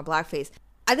seeing a lot more blackface.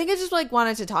 I think I just like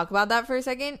wanted to talk about that for a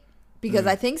second, because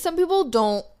I think some people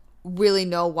don't really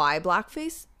know why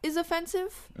blackface is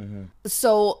offensive.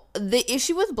 So the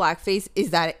issue with blackface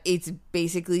is that it's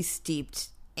basically steeped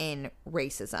in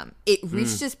racism. It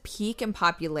reached its peak in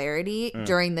popularity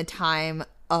during the time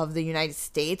of the United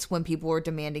States, when people were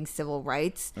demanding civil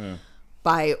rights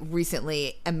by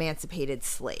recently emancipated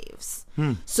slaves.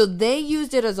 So they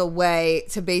used it as a way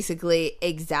to basically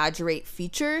exaggerate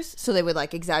features. So they would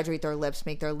like exaggerate their lips,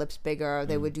 make their lips bigger.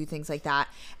 They would do things like that.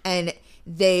 And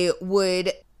they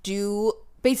would do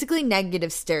basically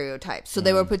negative stereotypes. So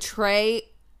they would portray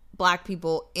black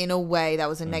people in a way that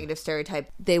was a negative stereotype.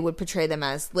 They would portray them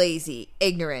as lazy,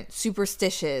 ignorant,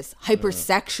 superstitious,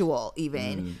 hypersexual,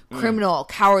 even criminal,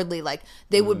 cowardly. Like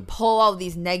they would pull all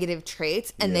these negative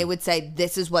traits, and they would say,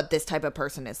 this is what this type of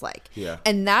person is like. Yeah.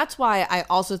 And that's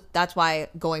why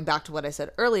going back to what I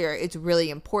said earlier, it's really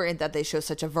important that they show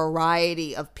such a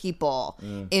variety of people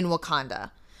in Wakanda.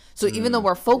 So even though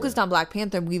we're focused on Black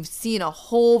Panther, we've seen a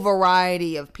whole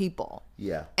variety of people.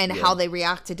 Yeah. And how they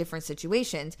react to different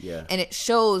situations. Yeah. And it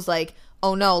shows like,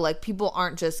 oh no, like people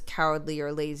aren't just cowardly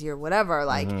or lazy or whatever.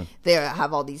 Like they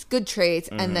have all these good traits,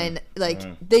 and then like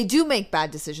they do make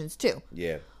bad decisions too.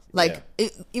 Yeah. Like yeah.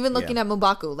 Even looking at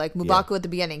M'Baku, like M'Baku at the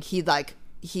beginning,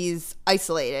 he's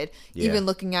isolated. Yeah. Even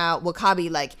looking at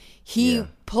W'Kabi, like he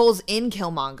pulls in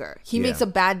Killmonger. He Yeah. makes a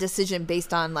bad decision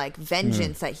based on like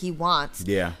vengeance that he wants.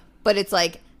 Yeah. But it's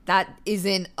like, that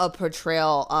isn't a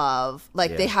portrayal of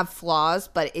like, Yeah. they have flaws,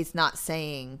 but it's not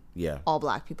saying Yeah. all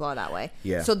black people are that way.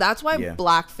 Yeah. So that's why Yeah.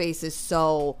 blackface is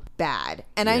so bad.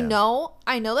 And I Yeah. know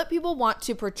that people want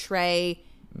to portray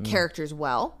characters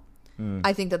well.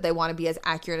 I think that they want to be as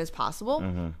accurate as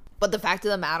possible. But the fact of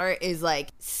the matter is, like,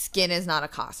 skin is not a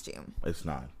costume. It's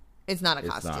not. It's not a It's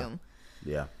not. costume.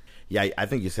 Yeah. Yeah, I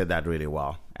think you said that really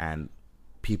well. And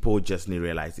people just need to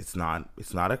realize it's not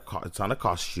a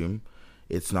costume.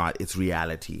 It's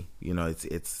reality. You know,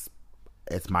 it's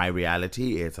my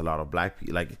reality. It's a lot of black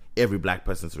people, like every black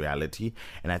person's reality.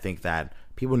 And I think that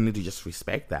people need to just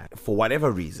respect that for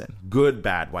whatever reason, good,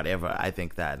 bad, whatever. I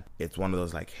think that it's one of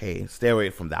those like, hey, stay away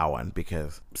from that one,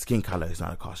 because skin color is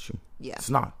not a costume. Yeah. It's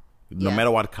not. No Yeah.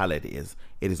 matter what color it is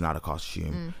not a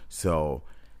costume. So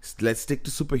let's stick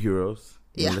to superheroes.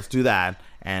 You know, Yeah. let's do that,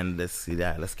 and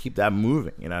let's keep that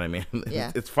moving. You know what I mean?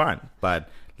 Yeah. It's fun, but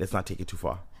let's not take it too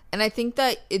far. And I think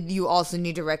that you also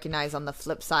need to recognize on the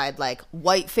flip side, like,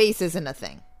 white face isn't a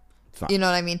thing. It's not. You know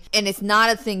what I mean? And it's not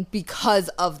a thing because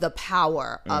of the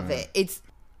power of it. It's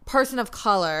person of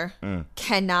color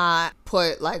cannot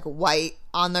put like white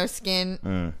on their skin,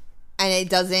 and it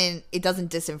doesn't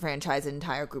disenfranchise an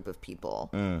entire group of people.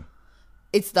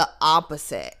 It's the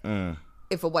opposite.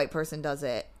 If a white person does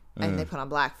it and they put on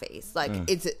blackface, like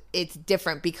it's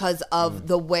different because of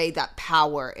the way that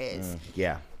power is.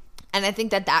 Yeah. And I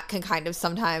think that can kind of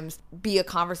sometimes be a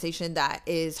conversation that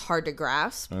is hard to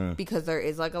grasp because there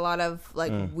is like a lot of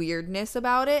like weirdness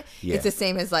about it. Yeah. It's the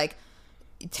same as like,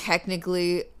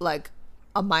 technically, like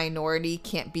a minority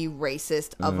can't be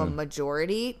racist of a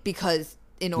majority, because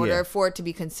in order Yeah. for it to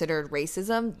be considered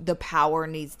racism, the power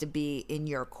needs to be in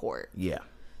your court. Yeah.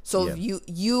 So Yeah. if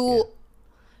you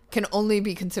can only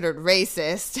be considered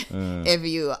racist if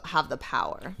you have the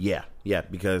power. Yeah. Yeah.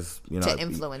 Because, you know, To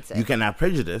influence it. You can have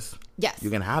prejudice. Yes. You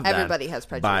can have that. Everybody has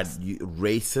prejudice. But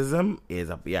racism is,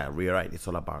 you're right. It's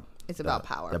all about. It's about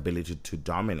power. The ability to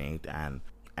dominate and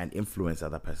influence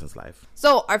other person's life.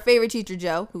 So our favorite teacher,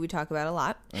 Joe, who we talk about a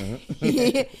lot.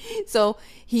 So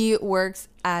he works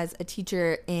as a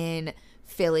teacher in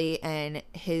Philly, and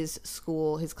his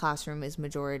classroom is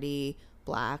majority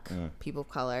black, people of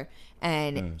color.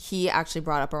 And he actually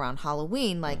brought up around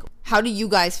Halloween, like, how do you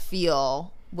guys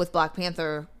feel with Black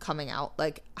Panther coming out?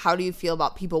 Like, how do you feel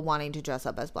about people wanting to dress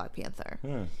up as Black Panther?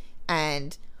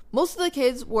 And most of the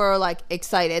kids were like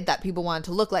excited that people wanted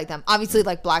to look like them. Obviously,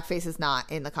 like blackface is not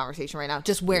in the conversation right now.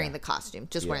 Just wearing the costume,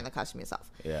 wearing the costume yourself.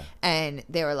 Yeah. And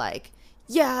they were like,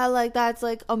 yeah, like that's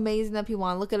like amazing that people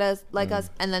want to look at us like us.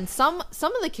 And then some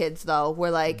of the kids though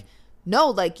were like, no,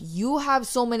 like you have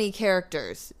so many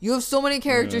characters. You have so many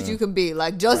characters you can be.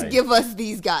 Like just give us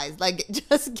these guys. Like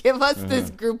just give us this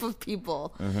group of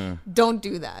people. Don't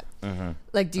do that.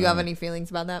 Like, do you have any feelings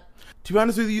about that? To be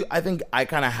honest with you, I think I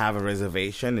kind of have a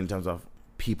reservation in terms of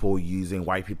people using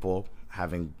white people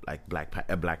having like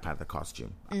a Black Panther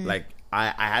costume. Like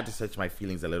I had to search my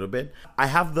feelings a little bit. I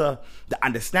have the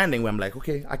understanding where I'm like,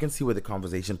 okay, I can see where the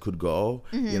conversation could go,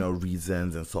 you know,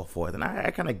 reasons and so forth. And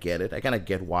I kind of get it. I kind of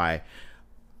get why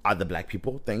other Black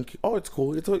people think, oh, it's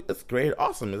cool. It's great.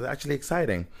 Awesome. It's actually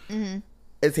exciting. At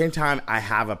the same time, I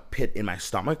have a pit in my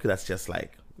stomach that's just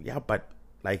like, yeah, but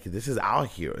like, this is our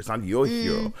hero. It's not your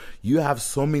hero. You have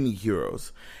so many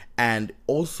heroes. And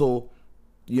also,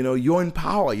 you know, you're in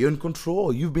power. You're in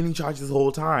control. You've been in charge this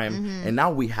whole time. And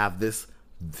now we have this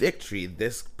victory,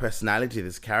 this personality,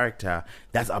 this character.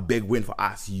 That's a big win for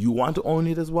us. You want to own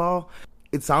it as well?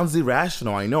 It sounds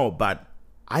irrational, I know, but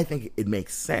I think it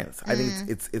makes sense. I think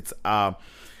it's a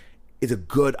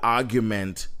good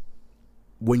argument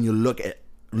when you look at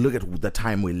the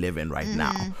time we live in right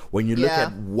now. When you look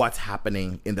at what's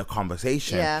happening in the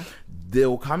conversation, there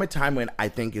will come a time when I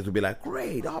think it will be like,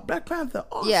 great, oh, Black Panther,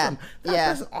 awesome,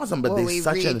 that person, awesome. But there's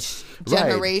such a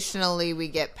generationally, we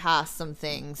get past some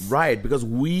things, right? Because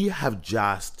we have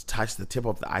just touched the tip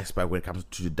of the iceberg when it comes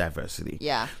to diversity.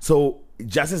 Yeah. So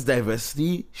just as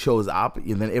diversity shows up,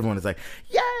 and then everyone is like,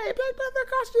 yay, Black Panther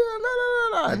costume, la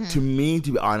la la la. To me,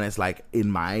 to be honest, like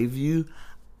in my view,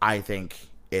 I think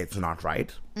it's not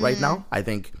right now. I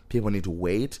think people need to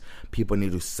wait. People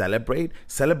need to celebrate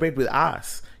with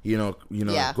us. You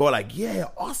know, go like, yeah,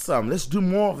 awesome. Let's do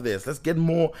more of this. Let's get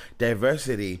more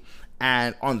diversity.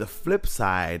 And on the flip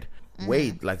side,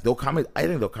 wait, like I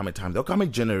think there'll come a time. There'll come a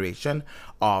generation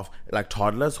of like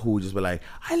toddlers who will just be like,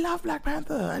 I love Black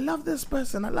Panther. I love this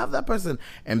person. I love that person.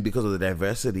 And because of the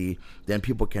diversity, then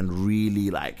people can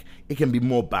really like, it can be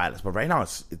more balanced. But right now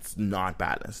it's not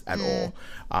balanced at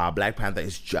all. Black Panther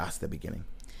is just the beginning.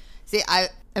 See,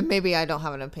 maybe I don't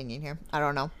have an opinion here. I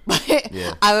don't know.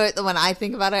 But when I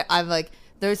think about it, I'm like,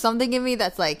 there's something in me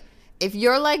that's like, if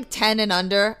you're like 10 and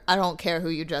under, I don't care who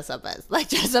you dress up as. Like,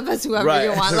 dress up as whoever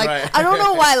you want. Like, I don't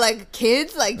know why, like,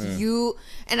 kids, like, you...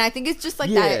 And I think it's just,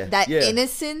 like, that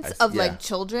innocence of, like,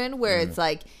 children where it's,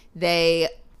 like, they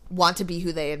want to be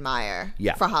who they admire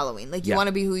for Halloween. Like, you want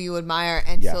to be who you admire.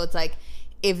 And so it's, like,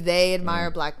 if they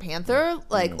admire Black Panther,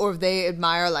 like, or if they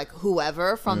admire, like,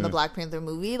 whoever from the Black Panther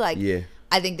movie, like,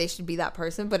 I think they should be that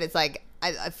person. But it's, like,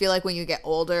 I feel like when you get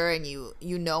older and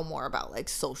you know more about, like,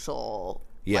 social...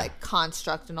 like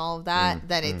construct and all of that,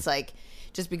 then it's like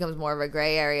just becomes more of a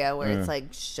gray area where it's like,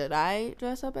 should I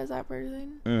dress up as that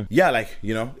person? Yeah, like,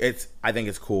 you know, I think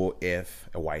it's cool if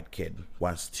a white kid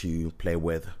wants to play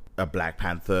with a Black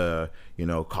Panther, you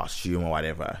know, costume or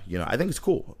whatever. You know, I think it's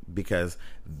cool because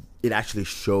it actually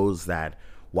shows that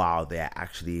wow, they're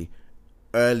actually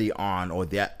early on, or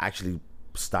they're actually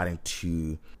starting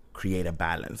to create a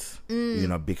balance, you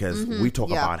know, because we talk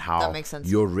about how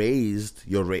you're raised,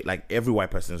 like every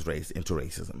white person is raised into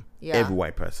racism, every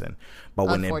white person. But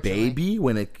when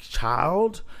a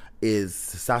child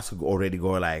starts to already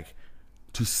go like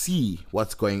to see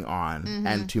what's going on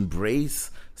and to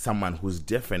embrace someone who's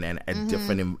different and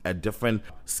a different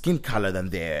skin color than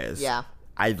theirs. Yeah.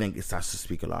 I think it starts to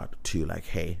speak a lot to like,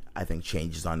 hey, I think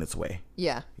change is on its way.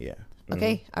 Yeah. Yeah.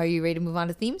 Okay. Are you ready to move on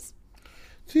to themes?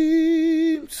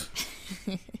 Themes.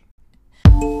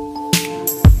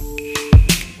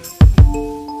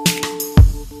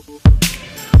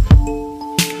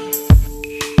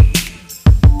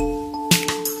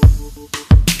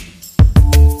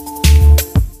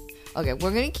 Okay,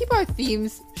 we're gonna keep our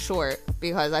themes short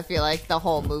because I feel like the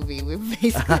whole movie I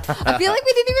feel like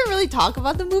we didn't even really talk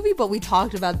about the movie, but we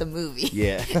talked about the movie.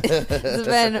 Yeah. It's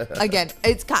been, again,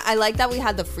 I like that we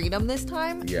had the freedom this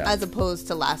time as opposed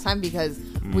to last time because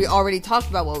we already talked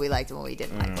about what we liked and what we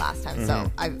didn't like last time. So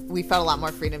we felt a lot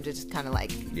more freedom to just kind of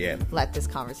like let this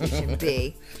conversation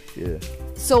be. Yeah.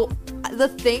 So the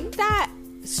thing that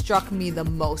struck me the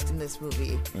most in this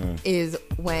movie is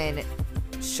when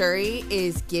Shuri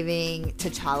is giving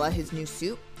T'Challa his new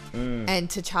suit, and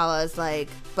T'Challa's like,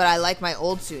 but I like my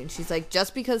old suit, and she's like,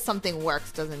 just because something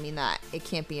works doesn't mean that it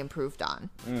can't be improved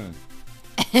on.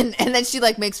 And then she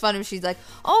like makes fun of him. She's like,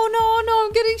 oh no,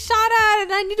 I'm getting shot at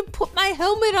and I need to put my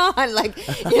helmet on. Like,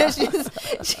 you know,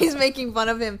 she's making fun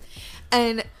of him.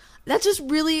 And that just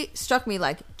really struck me.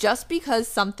 Like, just because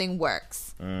something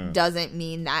works doesn't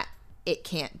mean that it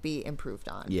can't be improved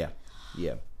on. Yeah.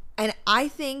 And I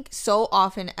think so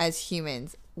often as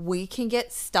humans, we can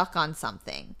get stuck on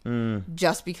something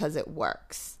just because it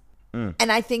works.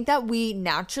 And I think that we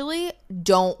naturally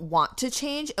don't want to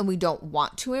change and we don't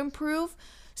want to improve.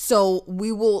 So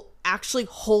we will actually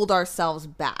hold ourselves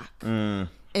back in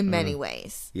many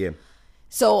ways. Yeah.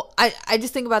 So I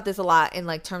just think about this a lot in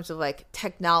like terms of like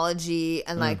technology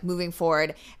and like moving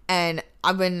forward. And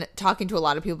I've been talking to a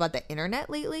lot of people about the internet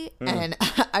lately. And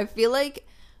I feel like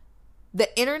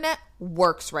the internet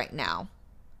works right now,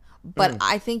 but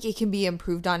I think it can be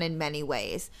improved on in many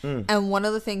ways. And one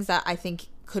of the things that I think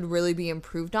could really be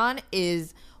improved on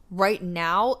is right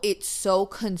now it's so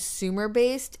consumer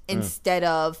based instead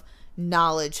of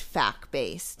knowledge fact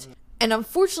based. And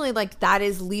unfortunately, like, that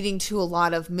is leading to a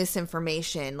lot of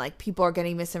misinformation. Like, people are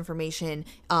getting misinformation.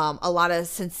 A lot of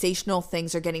sensational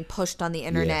things are getting pushed on the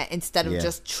internet instead of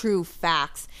just true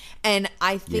facts. And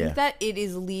I think that it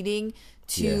is leading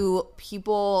to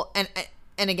people.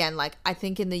 And again, like, I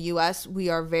think in the U.S., we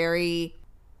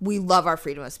love our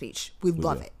freedom of speech. We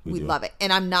love it. We love it.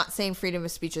 And I'm not saying freedom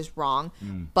of speech is wrong,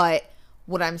 but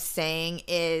what I'm saying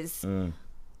is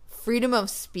freedom of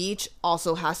speech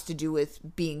also has to do with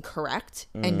being correct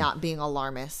and not being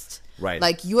alarmist. Right.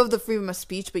 Like, you have the freedom of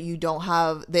speech, but you don't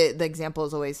have the example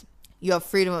is always you have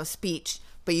freedom of speech,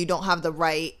 but you don't have the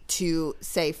right to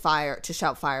say fire, to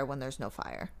shout fire when there's no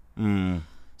fire.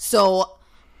 So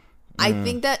I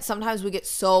think that sometimes we get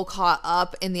so caught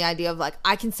up in the idea of like,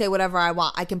 I can say whatever I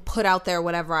want, I can put out there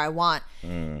whatever I want,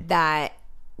 that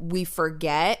we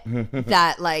forget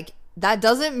that, like, that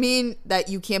doesn't mean that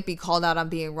you can't be called out on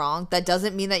being wrong. That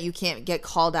doesn't mean that you can't get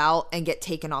called out and get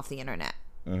taken off the internet.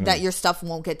 That your stuff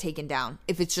won't get taken down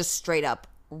if it's just straight up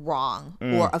wrong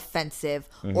or offensive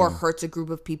or hurts a group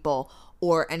of people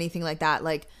or anything like that.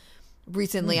 Like,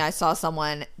 recently I saw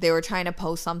someone, they were trying to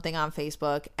post something on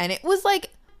Facebook and it was like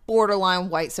borderline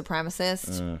white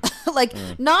supremacist. Like,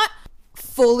 not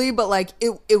fully, but like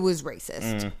it was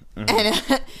racist.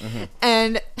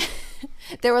 And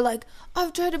they were like,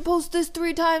 I've tried to post this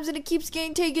 3 times and it keeps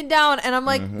getting taken down. And I'm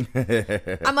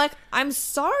like, I'm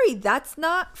sorry, that's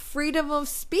not freedom of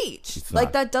speech.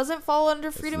 Like, that doesn't fall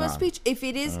under freedom of speech. If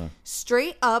it is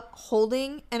straight up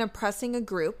holding and oppressing a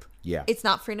group, it's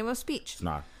not freedom of speech. It's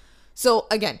not. So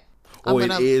again,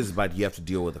 it is, but you have to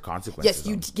deal with the consequences. Yes,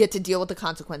 you get to deal with the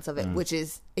consequence of it, which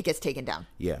is it gets taken down.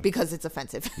 Yeah. Because it's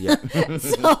offensive. Yeah.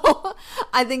 So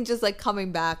I think just like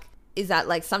coming back is that,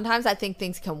 like, sometimes I think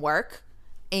things can work.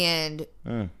 And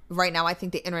right now I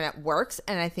think the internet works.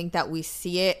 And I think that we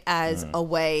see it as a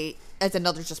way, as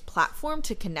another just platform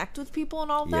to connect with people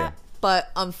and all of that. But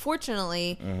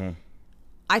unfortunately,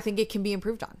 I think it can be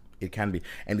improved on. It can be.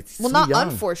 And it's well, so not young.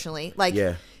 Unfortunately. Like,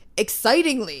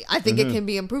 excitingly, I think it can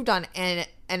be improved on. And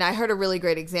I heard a really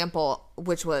great example,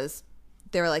 which was,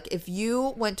 they were like, if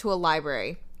you went to a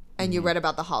library and you read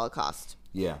about the Holocaust,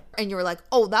 and you were like,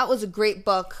 oh, that was a great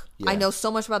book, I know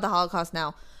so much about the Holocaust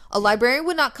now, a librarian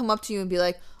would not come up to you and be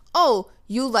like, oh,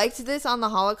 you liked this on the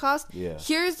Holocaust?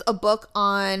 Here's a book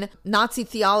on Nazi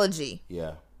theology.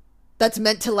 That's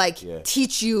meant to like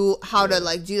teach you how to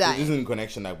like do that. This is in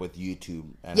connection like with YouTube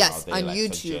and yes, how they, on like,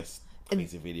 YouTube. suggest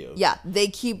crazy videos. Yeah, they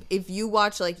keep, if you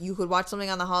watch, like, you could watch something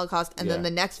on the Holocaust and then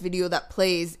the next video that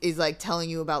plays is like telling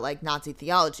you about like Nazi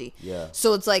theology.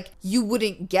 So it's like you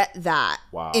wouldn't get that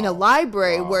in a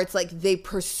library where it's like they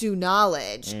pursue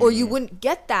knowledge, or you wouldn't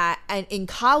get that and in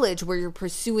college where you're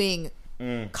pursuing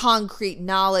concrete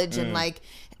knowledge and like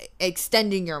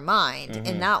extending your mind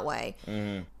in that way.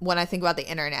 When I think about the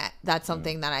internet, that's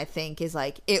something that I think is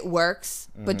like, it works,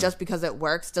 but just because it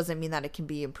works doesn't mean that it can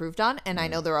be improved on. And I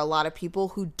know there are a lot of people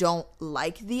who don't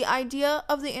like the idea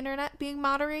of the internet being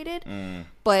moderated,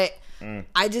 but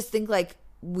I just think like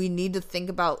we need to think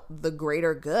about the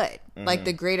greater good. Like,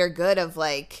 the greater good of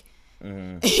like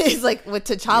is like with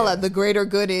T'Challa, the greater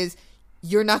good is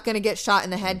you're not going to get shot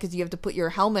in the head because you have to put your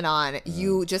helmet on.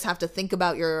 You just have to think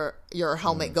about your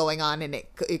helmet going on and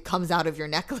it comes out of your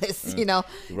necklace, you know?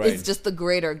 It's just the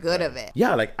greater good of it.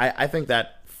 Yeah, like I think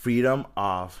that freedom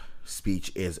of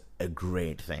speech is a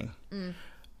great thing.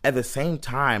 At the same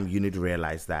time, you need to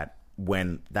realize that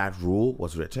when that rule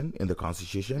was written in the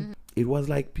Constitution, it was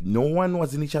like no one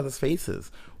was in each other's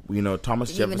faces. You know,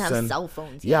 Thomas Jefferson. Even have cell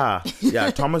phones. Yeah.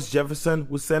 Thomas Jefferson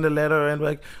would send a letter and be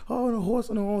like, oh, on a horse,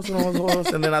 on a horse, on a horse.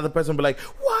 And then another person would be like,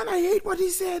 what? I hate what he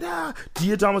said.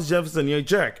 Dear Thomas Jefferson, you're a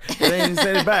jerk. And then he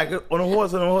said it back, on a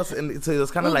horse, on a horse. And so it was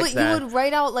kind of like but that. You would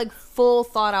write out like full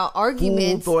thought out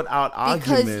arguments.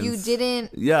 Because you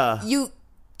didn't.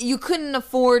 You couldn't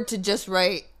afford to just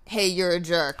write hey, you're a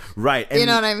jerk. Right. You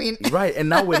know what I mean? Right. And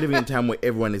now we're living in a time where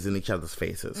everyone is in each other's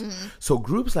faces. So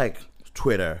groups like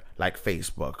Twitter, like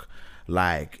Facebook,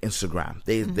 like Instagram,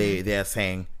 they are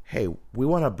saying, hey, we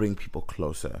want to bring people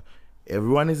closer.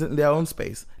 Everyone is in their own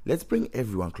space. Let's bring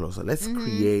everyone closer. Let's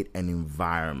create an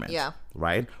environment,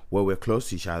 right, where we're close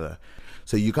to each other.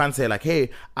 So you can't say like, hey,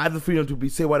 I have the freedom to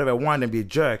say whatever I want and be a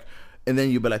jerk. And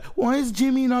then you'll be like, why is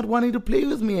Jimmy not wanting to play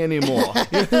with me anymore?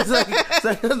 It's like,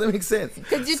 that doesn't make sense.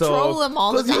 Because you troll him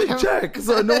all the time. Because you're a jerk.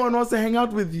 So no one wants to hang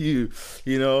out with you,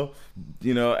 you know.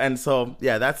 And so,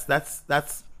 yeah,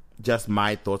 that's just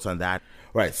my thoughts on that.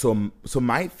 Right. So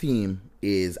my theme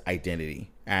is identity.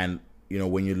 And, you know,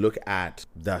 when you look at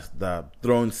the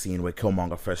throne scene where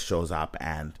Killmonger first shows up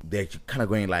and they're kind of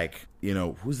going like, you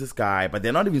know, who's this guy? But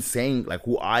they're not even saying like,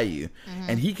 who are you?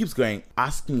 And he keeps going,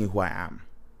 asking you who I am.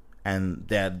 And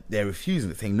they're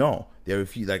refusing. They're saying no. They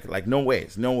refuse. Like no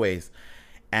ways.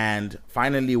 And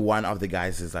finally, one of the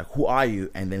guys is like, "Who are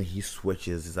you?" And then he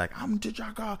switches. He's like, "I'm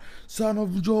T'Chaka, son of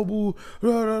Jobu."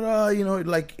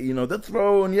 The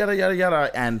throne. Yada yada yada.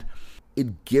 And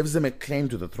it gives them a claim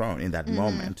to the throne in that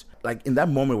moment. Like in that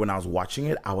moment when I was watching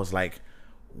it, I was like,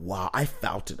 "Wow!" I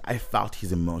felt it. I felt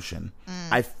his emotion.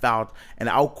 I felt, and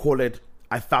I'll call it,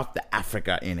 I felt the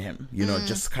Africa in him. You know,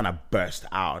 just kind of burst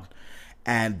out.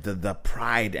 And the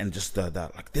pride and just the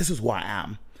like, this is who I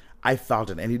am. I felt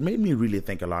it. And it made me really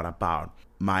think a lot about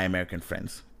my American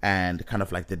friends and kind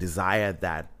of like the desire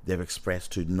that they've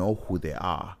expressed to know who they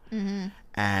are.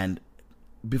 And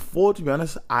before, to be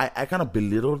honest, I kind of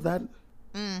belittled that.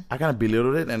 I kind of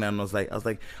belittled it. And then I was like,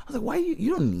 why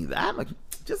you don't need that? Like,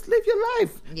 just live your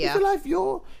life. Yeah. Live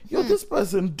your life. You're this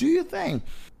person. Do your thing.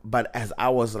 But as I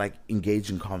was like engaged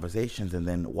in conversations and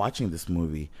then watching this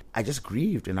movie, I just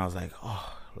grieved and I was like,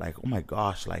 oh my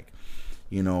gosh, like,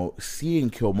 you know,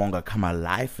 seeing Killmonger come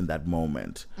alive in that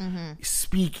moment,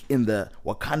 speak in the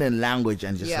Wakandan language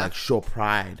and just like show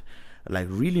pride, like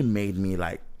really made me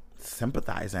like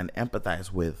sympathize and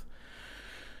empathize with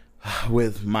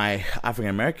my African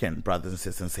American brothers and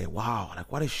sisters and say, wow,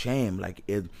 like what a shame. Like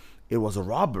it was a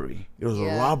robbery. It was a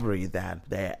robbery that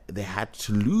they had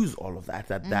to lose all of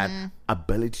that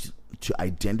ability to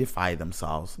identify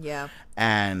themselves. Yeah.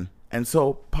 And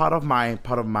so part of my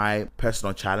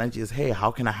personal challenge is, hey,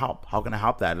 how can I help? How can I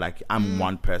help that? Like I'm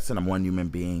one person, I'm one human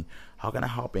being. How can I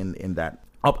help in that?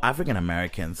 Help African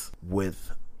Americans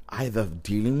with either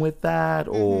dealing with that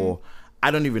or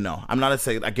I don't even know. I'm not a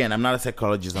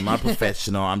psychologist. I'm not a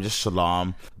professional. I'm just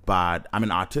Shalom. But I'm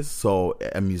an artist, so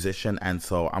a musician, and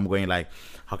so I'm going like,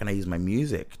 how can I use my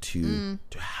music to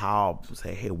help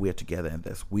say, hey, we're together in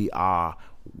this. We are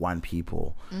one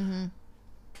people.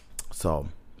 So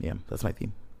yeah, that's my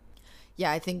theme.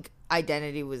 Yeah, I think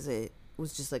identity was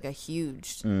just like a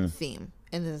huge theme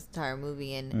in this entire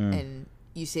movie, and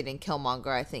you see it in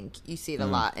Killmonger. I think you see it a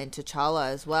lot in T'Challa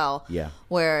as well. Yeah,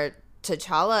 where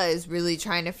T'Challa is really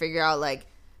trying to figure out like,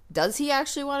 does he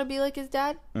actually want to be like his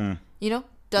dad? You know.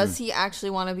 Does he actually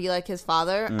want to be like his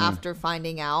father after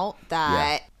finding out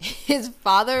that his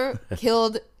father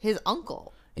killed his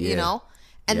uncle, you know?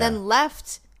 And then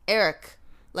left Eric,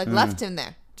 left him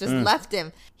there. Just left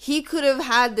him. He could have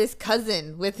had this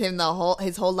cousin with him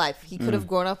his whole life. He could have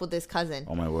grown up with this cousin.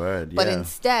 Oh my word. But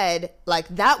instead, like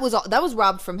that was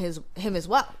robbed from him as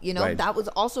well, you know? Right. That was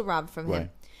also robbed from him.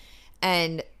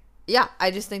 And yeah, I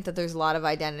just think that there's a lot of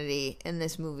identity in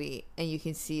this movie, and you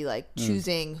can see like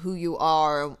choosing who you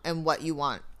are and what you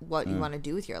want to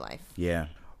do with your life. Yeah.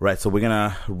 Right. So we're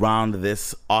gonna round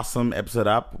this awesome episode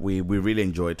up. We really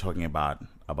enjoyed talking about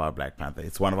Black Panther.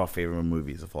 It's one of our favorite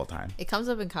movies of all time. It comes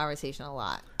up in conversation a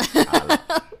lot.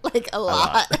 Like a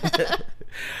lot.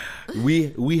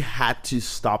 We had to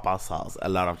stop ourselves a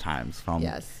lot of times from.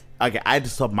 Yes. Okay, I had to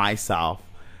stop myself,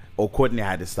 or Courtney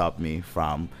had to stop me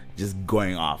from just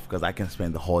going off, because I can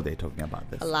spend the whole day talking about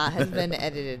this. A lot has been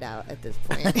edited out at this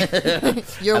point.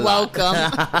 You're welcome.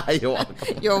 You're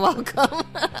welcome. You're welcome.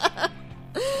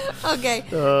 Okay,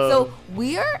 so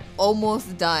we are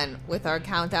almost done with our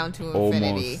countdown to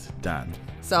infinity. Almost done.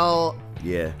 So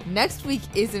yeah, next week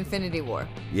is Infinity War.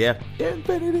 Yeah,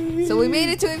 Infinity. So we made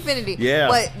it to Infinity. Yeah,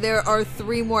 but there are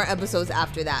 3 more episodes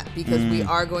after that, because we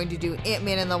are going to do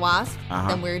Ant-Man and the Wasp,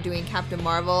 then we're doing Captain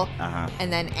Marvel,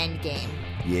 and then Endgame.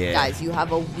 Yeah, guys, you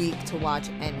have a week to watch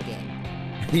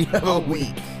Endgame. You have a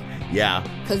week. Yeah,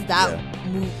 because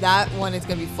that one is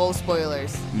going to be full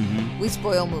spoilers. We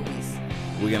spoil movies.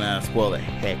 We're going to spoil the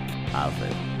heck out of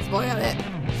it. Spoil it.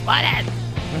 Spoil it.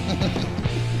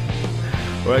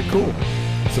 All right, cool.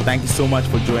 So thank you so much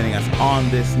for joining us on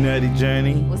this nerdy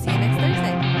journey. We'll see you next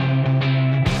Thursday.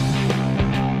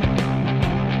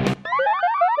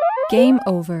 Game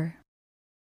over.